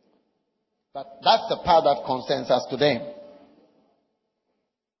 But that's the part that concerns us today.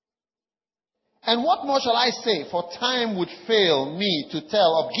 And what more shall I say? For time would fail me to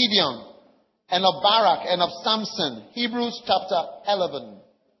tell of Gideon and of Barak and of Samson. Hebrews chapter 11,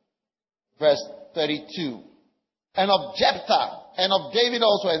 verse 32. And of Jephthah and of David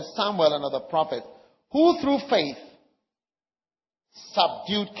also and Samuel and of the prophets, who through faith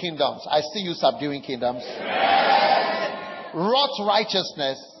subdued kingdoms. I see you subduing kingdoms. Wrought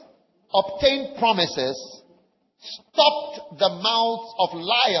righteousness, obtained promises, stopped the mouths of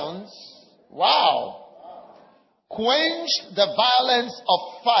lions. Wow. Quenched the violence of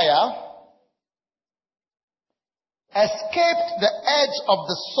fire, escaped the edge of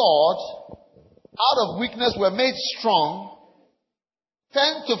the sword, out of weakness were made strong,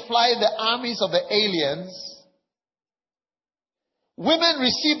 turned to fly the armies of the aliens. Women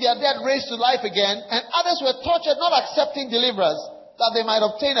received their dead raised to life again, and others were tortured, not accepting deliverance, that they might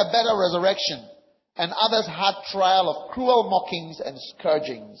obtain a better resurrection. and others had trial of cruel mockings and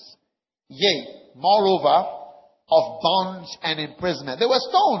scourgings. Yea, moreover, of bonds and imprisonment. They were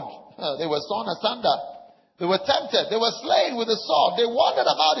stoned. They were sawn asunder. They were tempted. They were slain with the sword. They wandered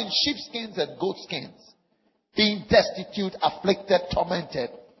about in sheepskins and goatskins, being destitute, afflicted, tormented.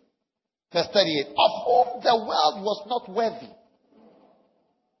 Verse 38. Of whom the world was not worthy.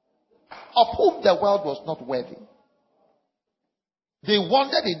 Of whom the world was not worthy. They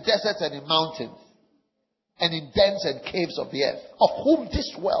wandered in deserts and in mountains, and in dens and caves of the earth. Of whom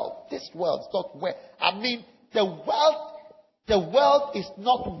this world is not worthy. I mean, the world is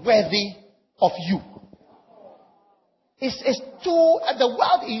not worthy of you. It's too, the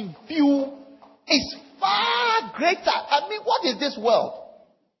world in view is far greater. I mean, what is this world?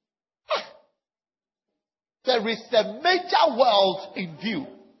 There is a major world in view.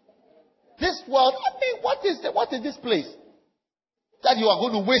 This world, I mean, what is this place that you are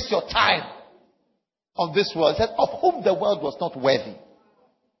going to waste your time on this world? It said, of whom the world was not worthy.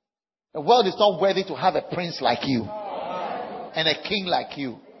 The world is not worthy to have a prince like you and a king like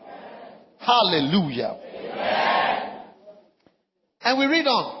you. Hallelujah. And we read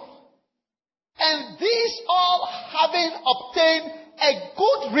on. And these all having obtained a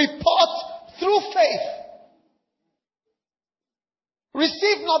good report through faith,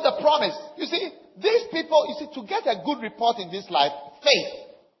 receive not the promise. You see, these people, to get a good report in this life,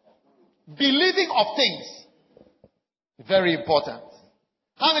 faith, believing of things, very important.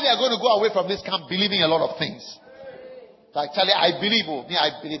 How many are going to go away from this camp believing a lot of things? Like, Charlie, I believe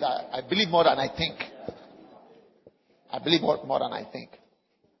more than I think. I believe more than I think.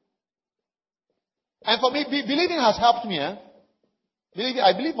 And for me, believing has helped me. I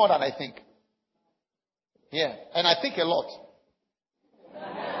believe more than I think. Yeah, and I think a lot.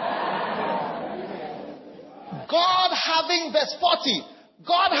 God having, verse 40,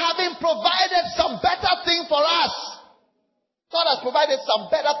 God having provided some better thing for us. God has provided some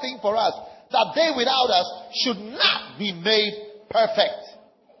better thing for us, that they without us should not be made perfect.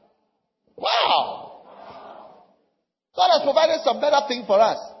 Wow! God has provided some better thing for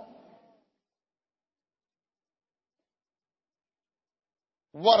us.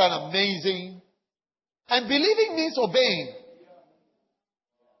 What an amazing... And believing means obeying.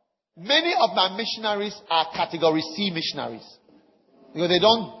 Many of my missionaries are category C missionaries. Because they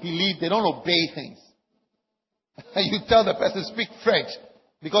don't believe, they don't obey things. You tell the person, speak French.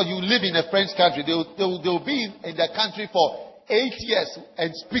 Because you live in a French country. They'll be in the country for 8 years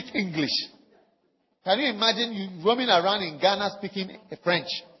and speak English. Can you imagine you roaming around in Ghana speaking French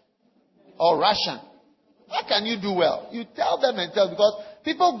or Russian? How can you do well? You tell them because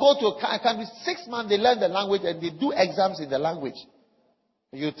people go to a country 6 months, they learn the language and they do exams in the language.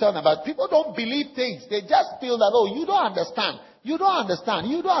 You tell them, but people don't believe things. They just feel that, oh, you don't understand. You don't understand.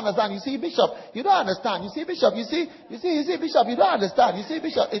 You don't understand. You see, Bishop, you don't understand. You see, Bishop, you see, Bishop, you don't understand. You see,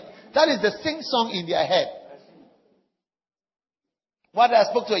 Bishop. That is the sing song in their head. One day I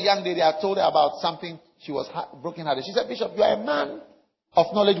spoke to a young lady. I told her about something. She was broken-hearted. She said, Bishop, you are a man of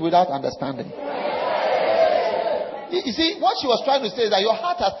knowledge without understanding. You see, what she was trying to say is that your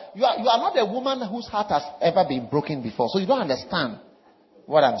heart you are not a woman whose heart has ever been broken before. So you don't understand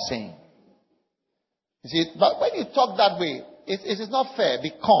what I'm saying. You see, but when you talk that way, it is not fair,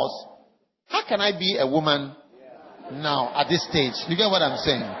 because how can I be a woman now at this stage? You get what I'm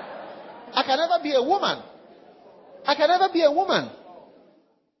saying? I can never be a woman. I can never be a woman.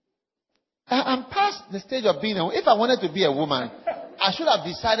 I'm past the stage of being a woman. If I wanted to be a woman, I should have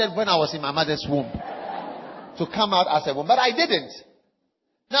decided when I was in my mother's womb to come out as a woman. But I didn't.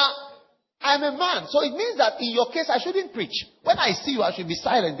 Now, I'm a man. So it means that in your case, I shouldn't preach. When I see you, I should be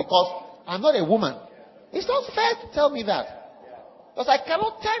silent because I'm not a woman. It's not fair to tell me that. Because I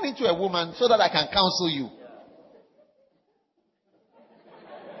cannot turn into a woman so that I can counsel you.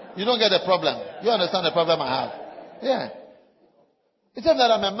 You don't get the problem. You understand the problem I have? Yeah. Instead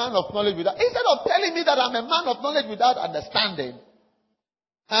that I'm a man of knowledge without... Instead of telling me that I'm a man of knowledge without understanding,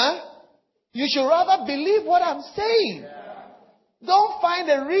 you should rather believe what I'm saying. Don't find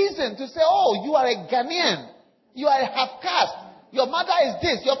a reason to say, oh, you are a Ghanaian. You are a half caste. Your mother is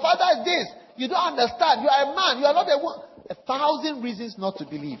this. Your father is this. You don't understand. You are a man. You are not a woman. 1,000 reasons not to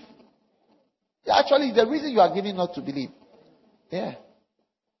believe. Actually, the reason you are giving not to believe. Yeah.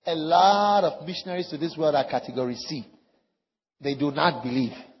 A lot of missionaries to this world are category C. They do not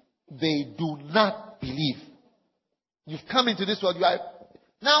believe. They do not believe. You've come into this world.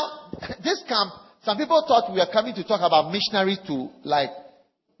 Now, this camp, some people thought we were coming to talk about missionaries to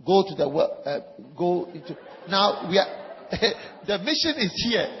go to the world, now we are, the mission is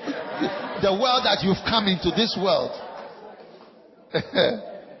here. The world that you've come into, this world.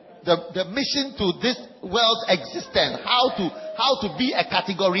 the mission to this world's existence. How to be a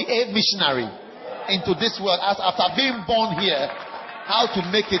category A missionary into this world. As after being born here, how to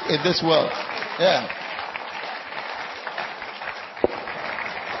make it in this world. Yeah.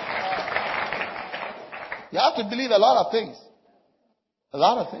 You have to believe a lot of things. A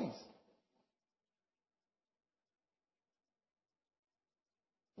lot of things.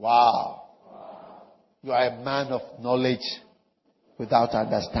 Wow. You are a man of knowledge without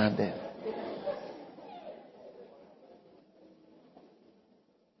understanding.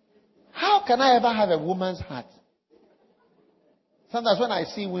 How can I ever have a woman's heart? Sometimes when I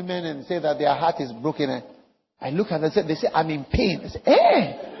see women and say that their heart is broken, I look at them, they say, I'm in pain. I say,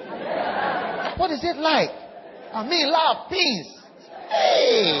 hey, what is it like? I'm in love, peace.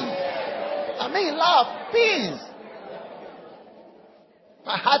 Hey, I'm in love, peace.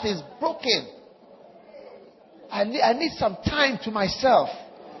 My heart is broken. I need some time to myself.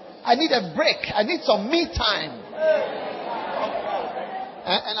 I need a break. I need some me time.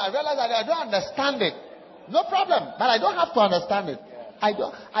 And I realize that I don't understand it. No problem. But I don't have to understand it. I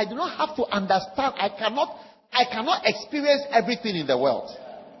do not have to understand. I cannot experience everything in the world.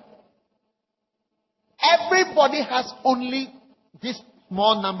 Everybody has only this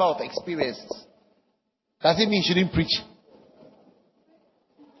small number of experiences. Does it mean you shouldn't preach?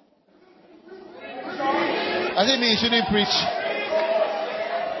 Does it mean you shouldn't preach?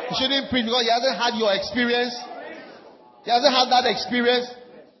 You shouldn't preach because he hasn't had your experience. He hasn't had that experience.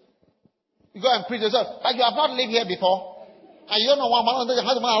 You go and preach yourself. But you have not lived here before. And you don't know what.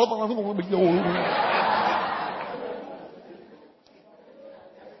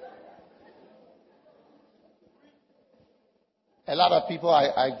 A lot of people,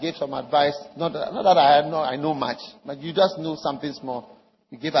 I gave some advice. Not that I know much, but you just know something small.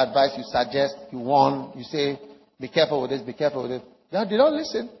 You give advice, you suggest, you warn, you say, be careful with this, be careful with this. They don't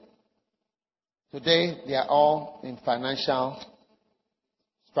listen. Today, they are all in financial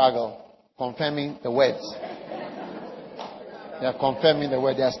struggle, confirming the words. They are confirming the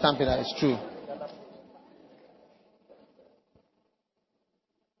word. They are stamping that it's true.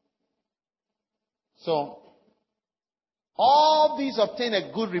 So, all these obtain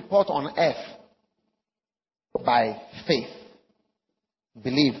a good report on earth by faith.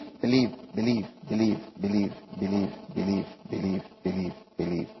 Believe.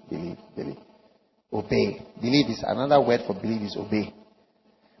 Obey. Believe is another word for believe is obey.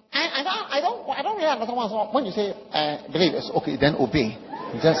 I don't really understand when you say believe. It's okay, then obey.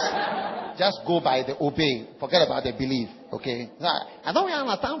 Just go by the obey. Forget about the believe. Okay. I don't really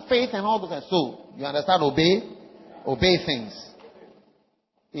understand faith and all those. So you understand obey? Obey things.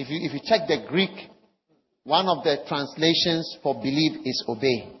 If you check the Greek, one of the translations for believe is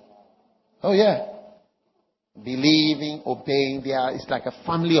obey. Oh yeah. Believing, obeying, it's like a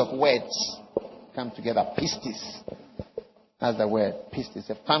family of words come together. Pistis. That's the word. Pistis.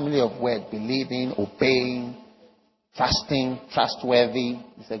 A family of words. Believing, obeying, trusting, trustworthy.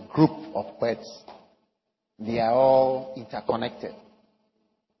 It's a group of words. They are all interconnected.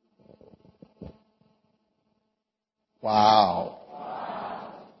 Wow.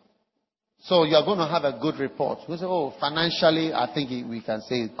 So you are going to have a good report. You say, financially, I think we can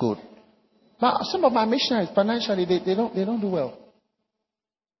say it's good. But some of my missionaries, financially, they don't do well.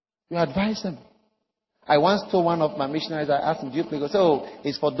 You advise them. I once told one of my missionaries, I asked him, do you play? He goes,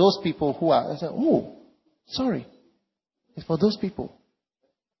 it's for those people who are. I said, sorry. It's for those people.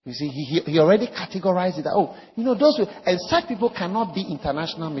 You see, he already categorized it. Those people, and such people cannot be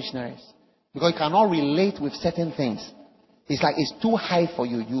international missionaries. Because you cannot relate with certain things. It's like it's too high for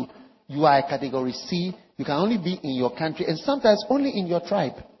you. You are a category C. You can only be in your country and sometimes only in your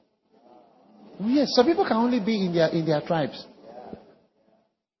tribe. Yes, some people can only be in their tribes.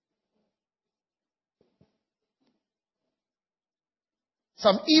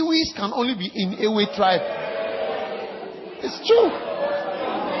 Some Iwis can only be in Iwi tribe. It's true.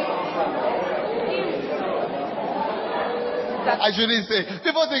 I shouldn't say.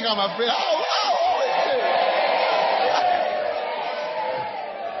 People think I'm afraid.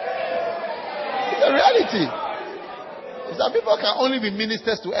 It's a reality. Some people can only be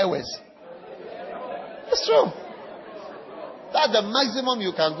ministers to Airways. It's true. That's the maximum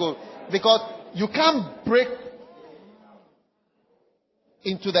you can go. Because you can't break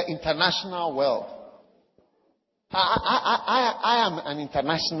into the international world. I am an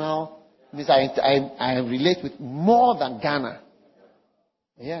international. Means I relate with more than Ghana.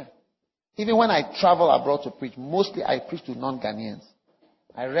 Yeah. Even when I travel abroad to preach, mostly I preach to non-Ghanaians.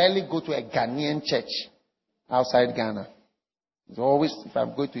 I rarely go to a Ghanaian church outside Ghana. It's always, if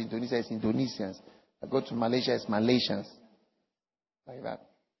I'm going to Indonesia, it's Indonesians. I go to Malaysia, it's Malaysians. Like that.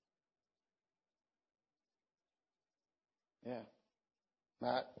 Yeah.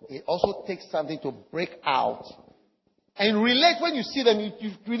 But it also takes something to break out and relate. When you see them,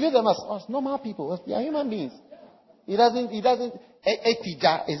 you relate them as normal people. They are human beings. He doesn't,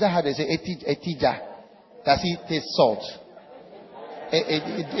 etija, is that how they say etija? Does he taste salt?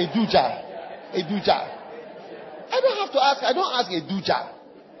 Eduja. I don't have to ask, I don't ask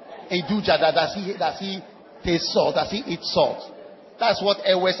Eduja, does he taste salt? Does he eat salt? That's what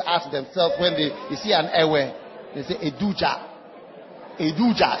Ewes ask themselves when they see an Ewe. They say Eduja.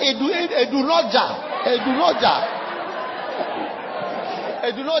 Edunoja.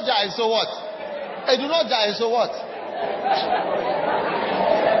 Edunoja is so what? Edunoja is so what?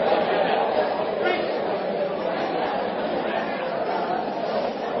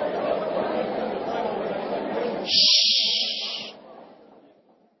 Shh.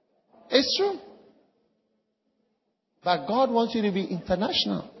 It's true. But God wants you to be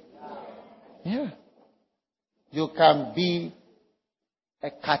international. Yeah. You can be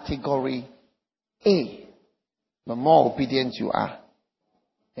a category A. The more obedient you are.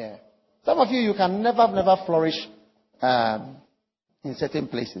 Yeah. Some of you can never flourish in certain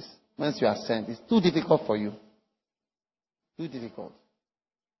places. Once you are sent, it's too difficult for you. Too difficult.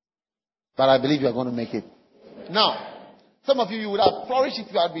 But I believe you are going to make it. Now, some of you would have flourished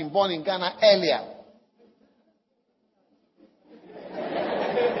if you had been born in Ghana earlier.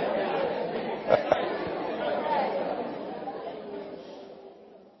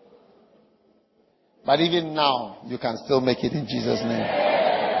 But even now, you can still make it in Jesus' name.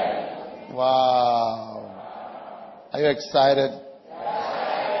 Wow. Are you excited?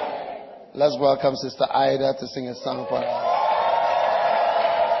 Let's welcome Sister Ida to sing a song for us.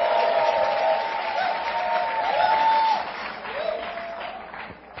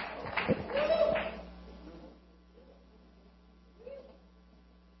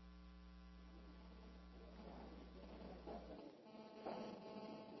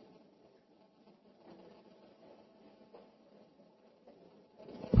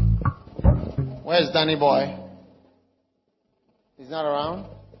 Where's Danny boy? He's not around?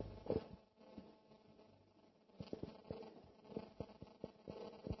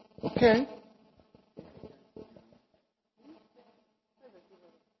 Okay.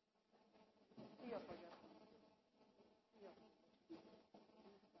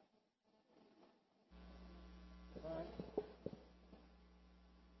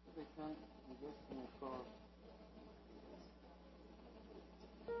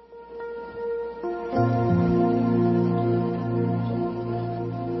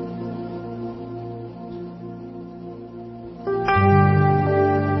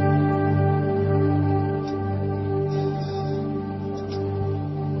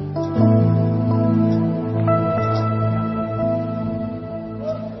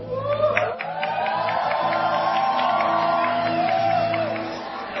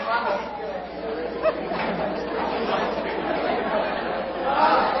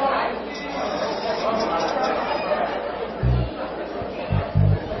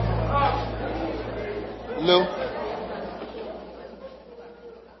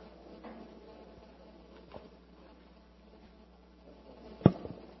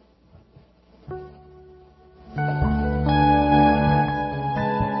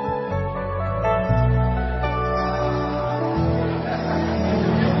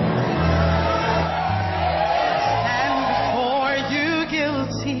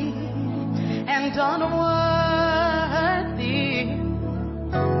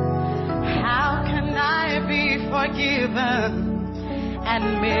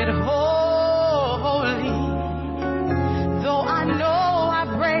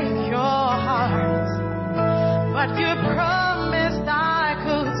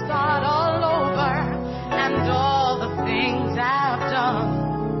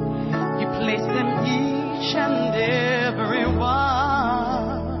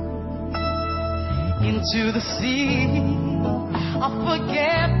 Into the sea of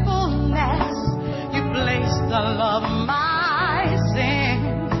forgetfulness, you placed the love of my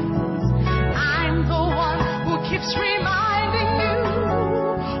sins. I'm the one who keeps reminding you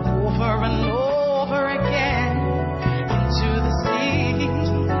over and over again. Into the sea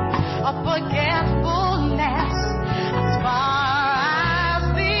of forgetfulness, as far as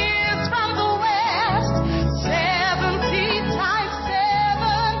the east from the west, 70 times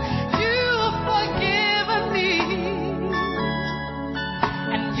 7, you've forgiven me,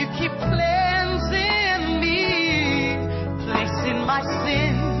 and you keep cleansing me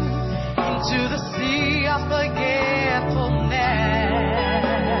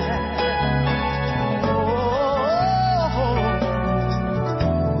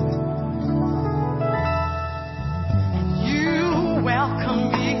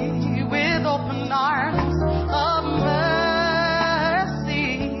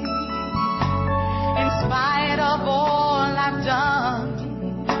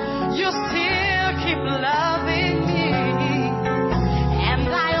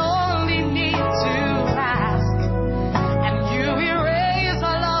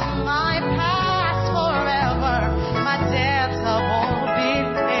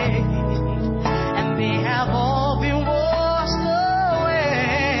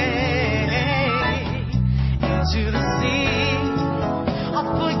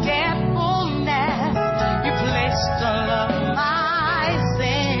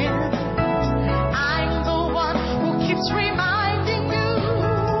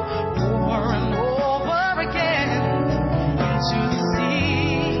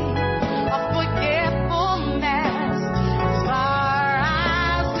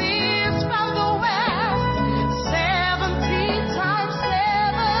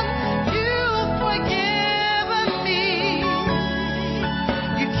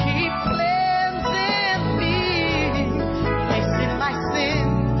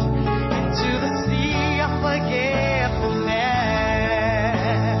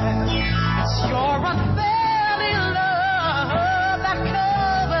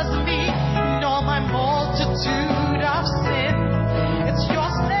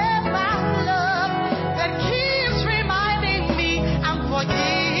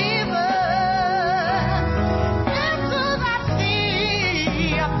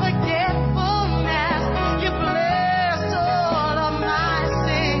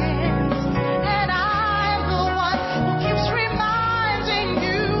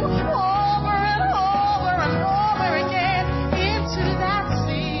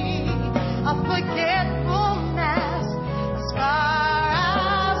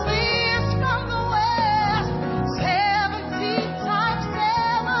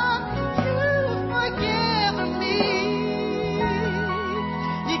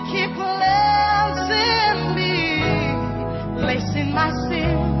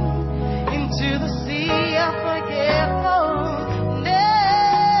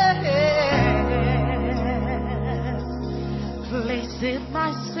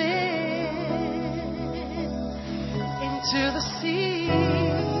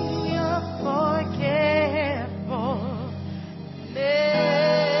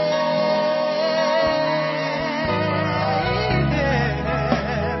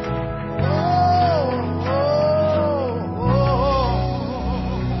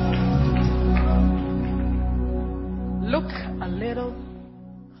little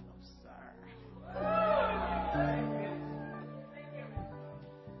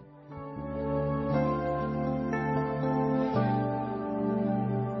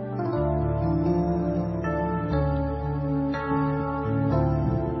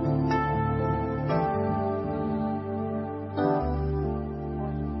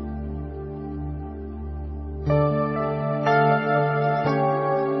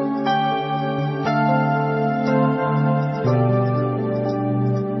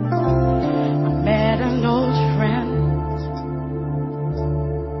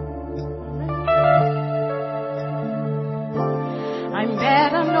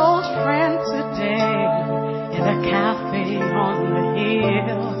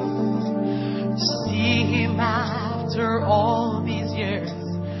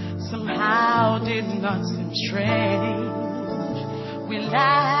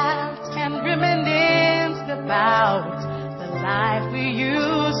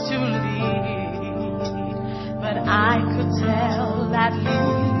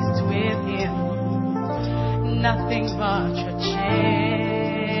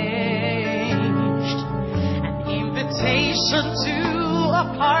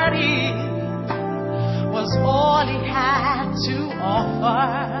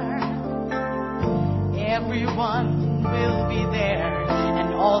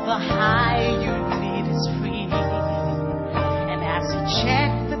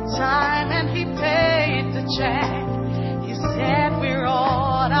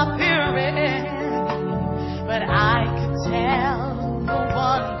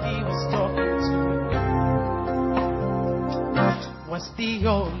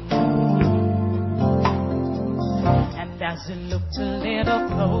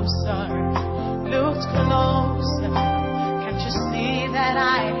closer.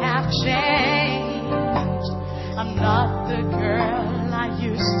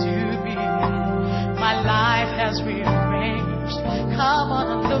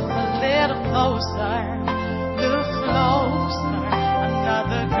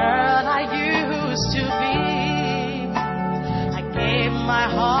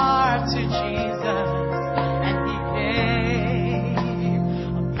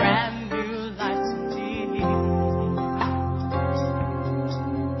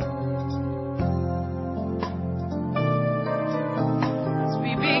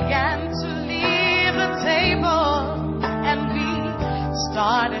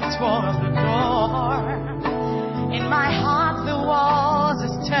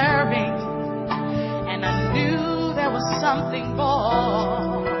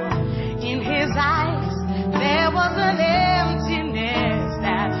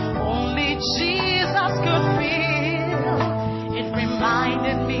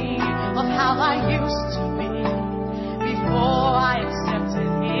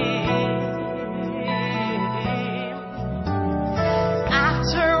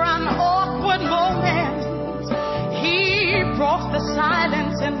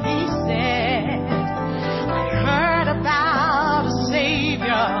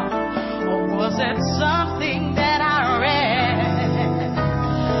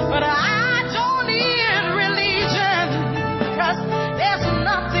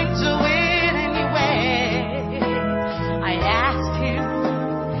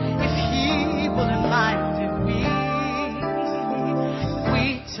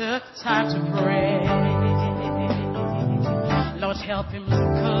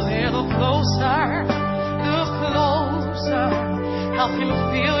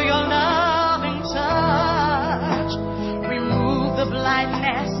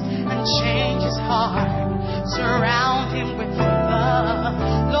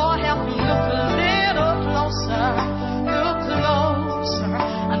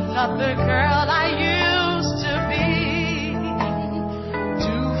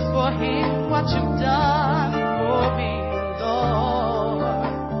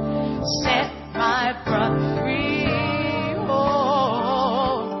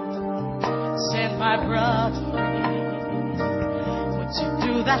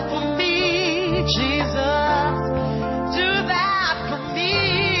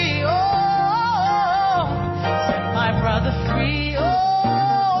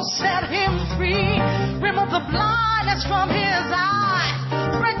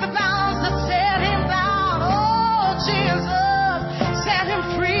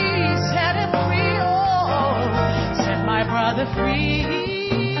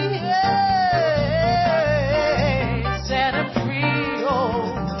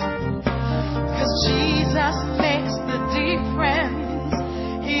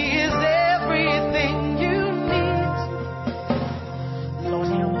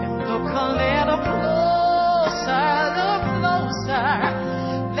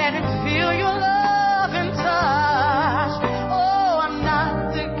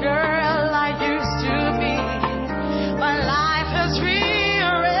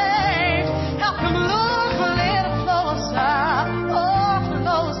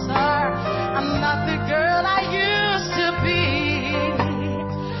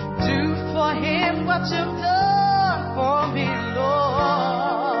 what you've done for me,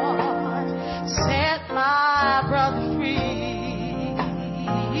 Lord. Set my brother free.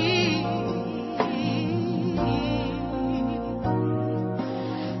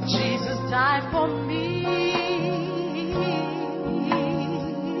 Jesus died for me.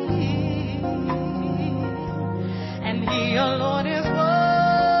 And He alone is worthy.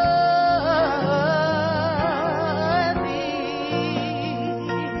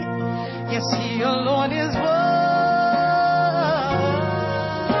 Yes, He alone is worthy.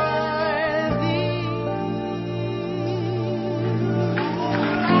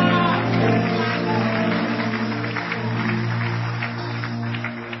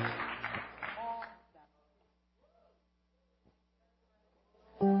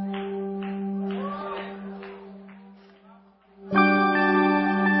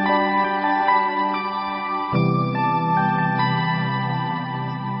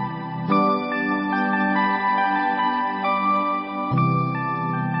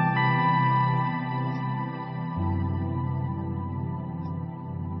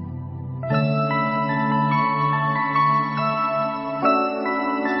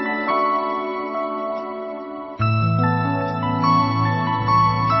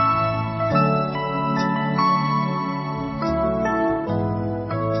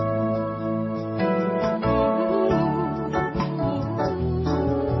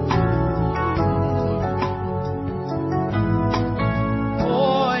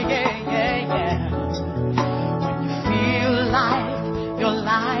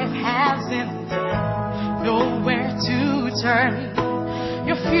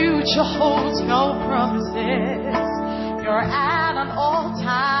 Your future holds no promises. You're at an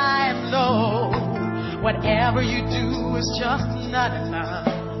all-time low. Whatever you do is just not enough.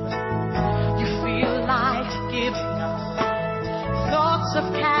 You feel like giving up. Thoughts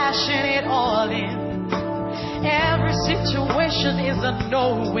of cashing it all in. Every situation is a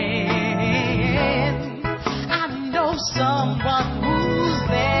no-win. I know someone who's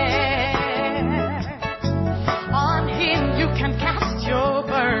there. On Him you can cast your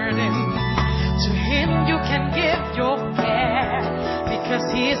burden. To Him you can give your care. Because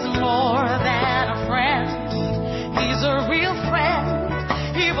He's more than a friend. He's a real friend.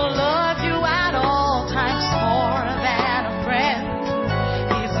 He will love you at all times. More than a friend.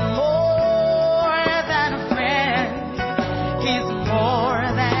 He's more than a friend. He's more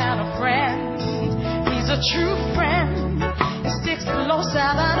than a friend. He's a true friend. He sticks closer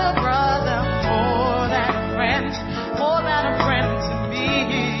than a brother. More than a friend. More than a friend to me.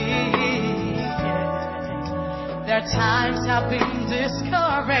 Their times have been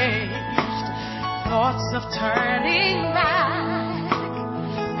discouraged. Thoughts of turning back.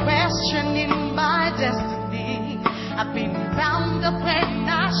 Questioning my destiny. I've been bound up when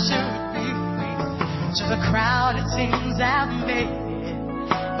I should be free. To the crowded things I've made it.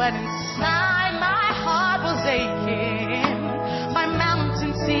 But inside my heart was aching. My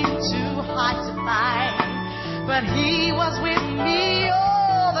mountain seemed too high to climb. But He was with me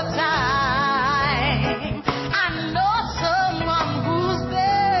all the time. I know someone who's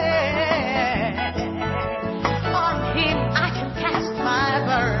there. On Him I can cast my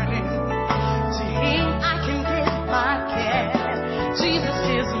burden. To Him I can give my care. Jesus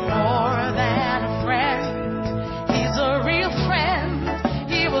is more than a friend. He's a real friend.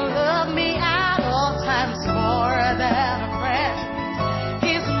 He will love me at all times. More than a friend.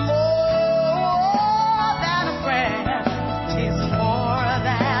 He's more than a friend. He's more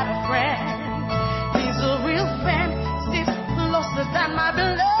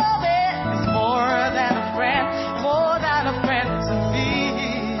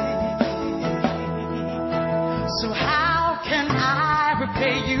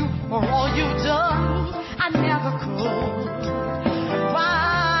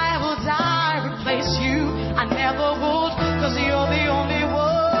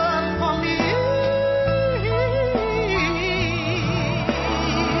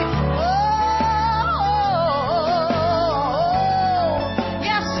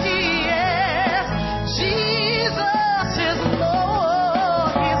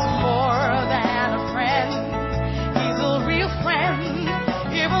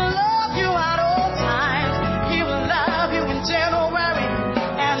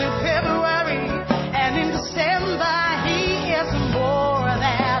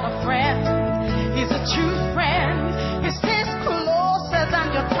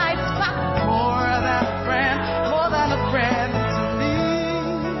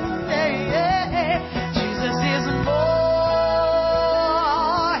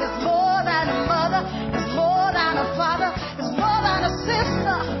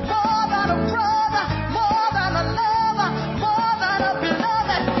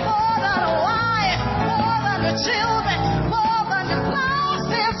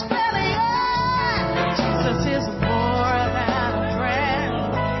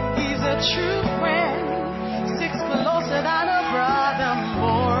true friend sticks closer than a brother,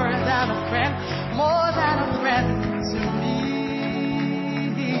 more than a friend to me.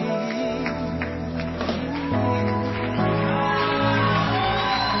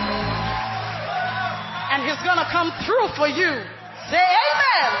 And he's gonna come through for you. Say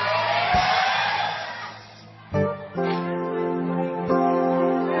amen.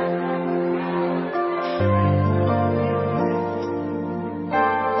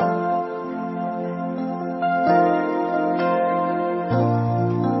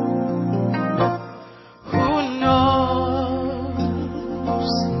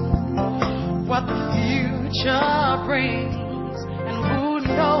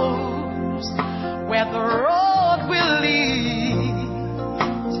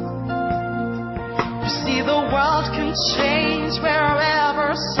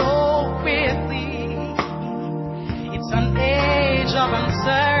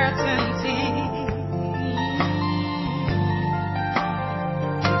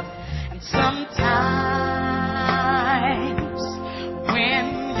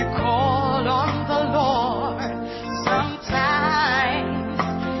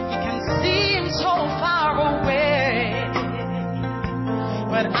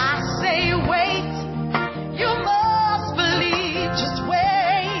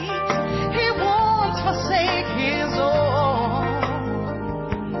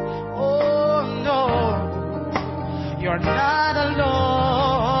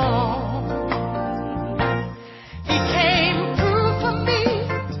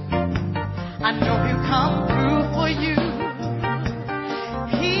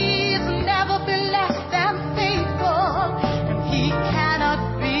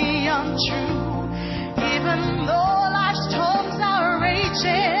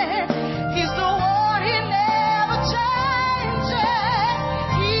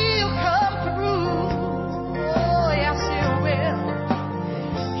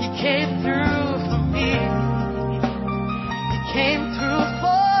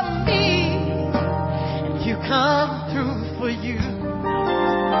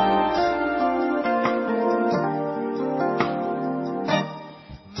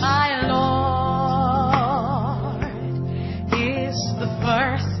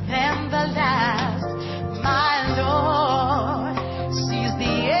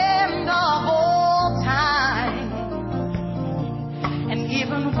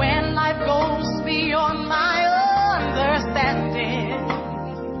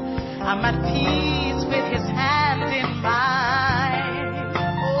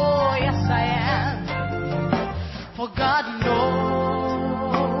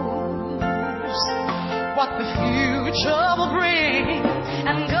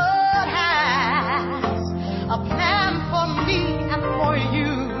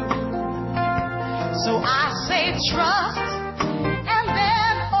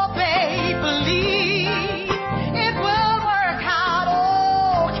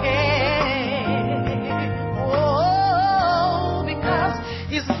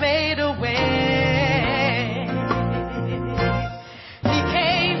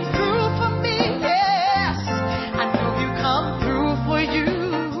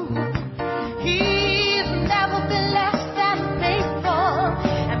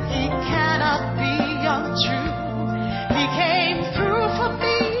 He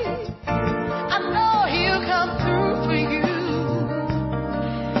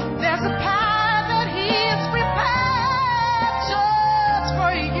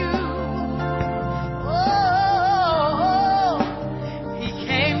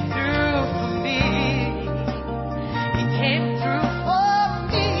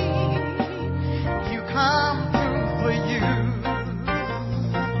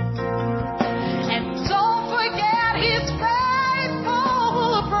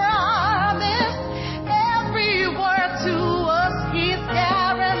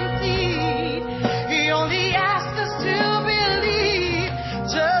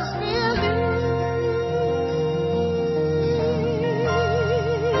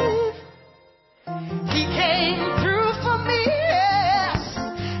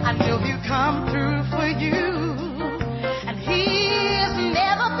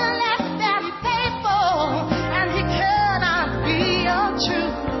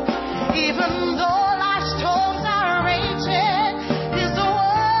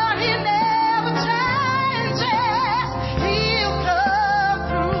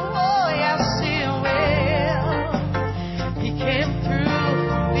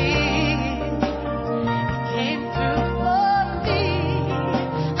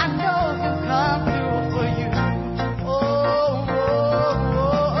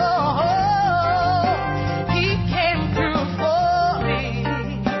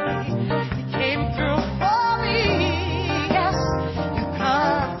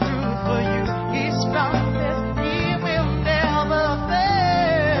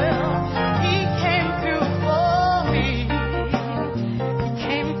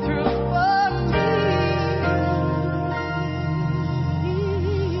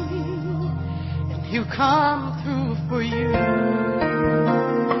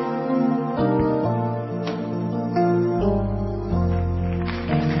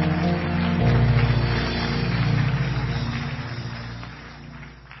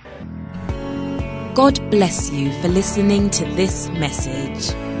God bless you for listening to this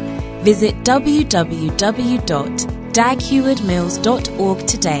message. Visit www.daghewardmills.org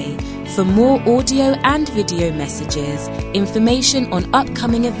today for more audio and video messages, information on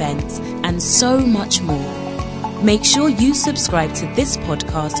upcoming events, and so much more. Make sure you subscribe to this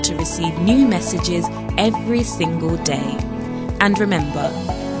podcast to receive new messages every single day. And remember,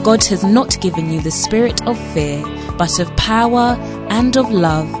 God has not given you the spirit of fear, but of power and of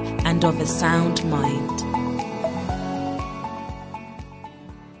love and of a sound mind.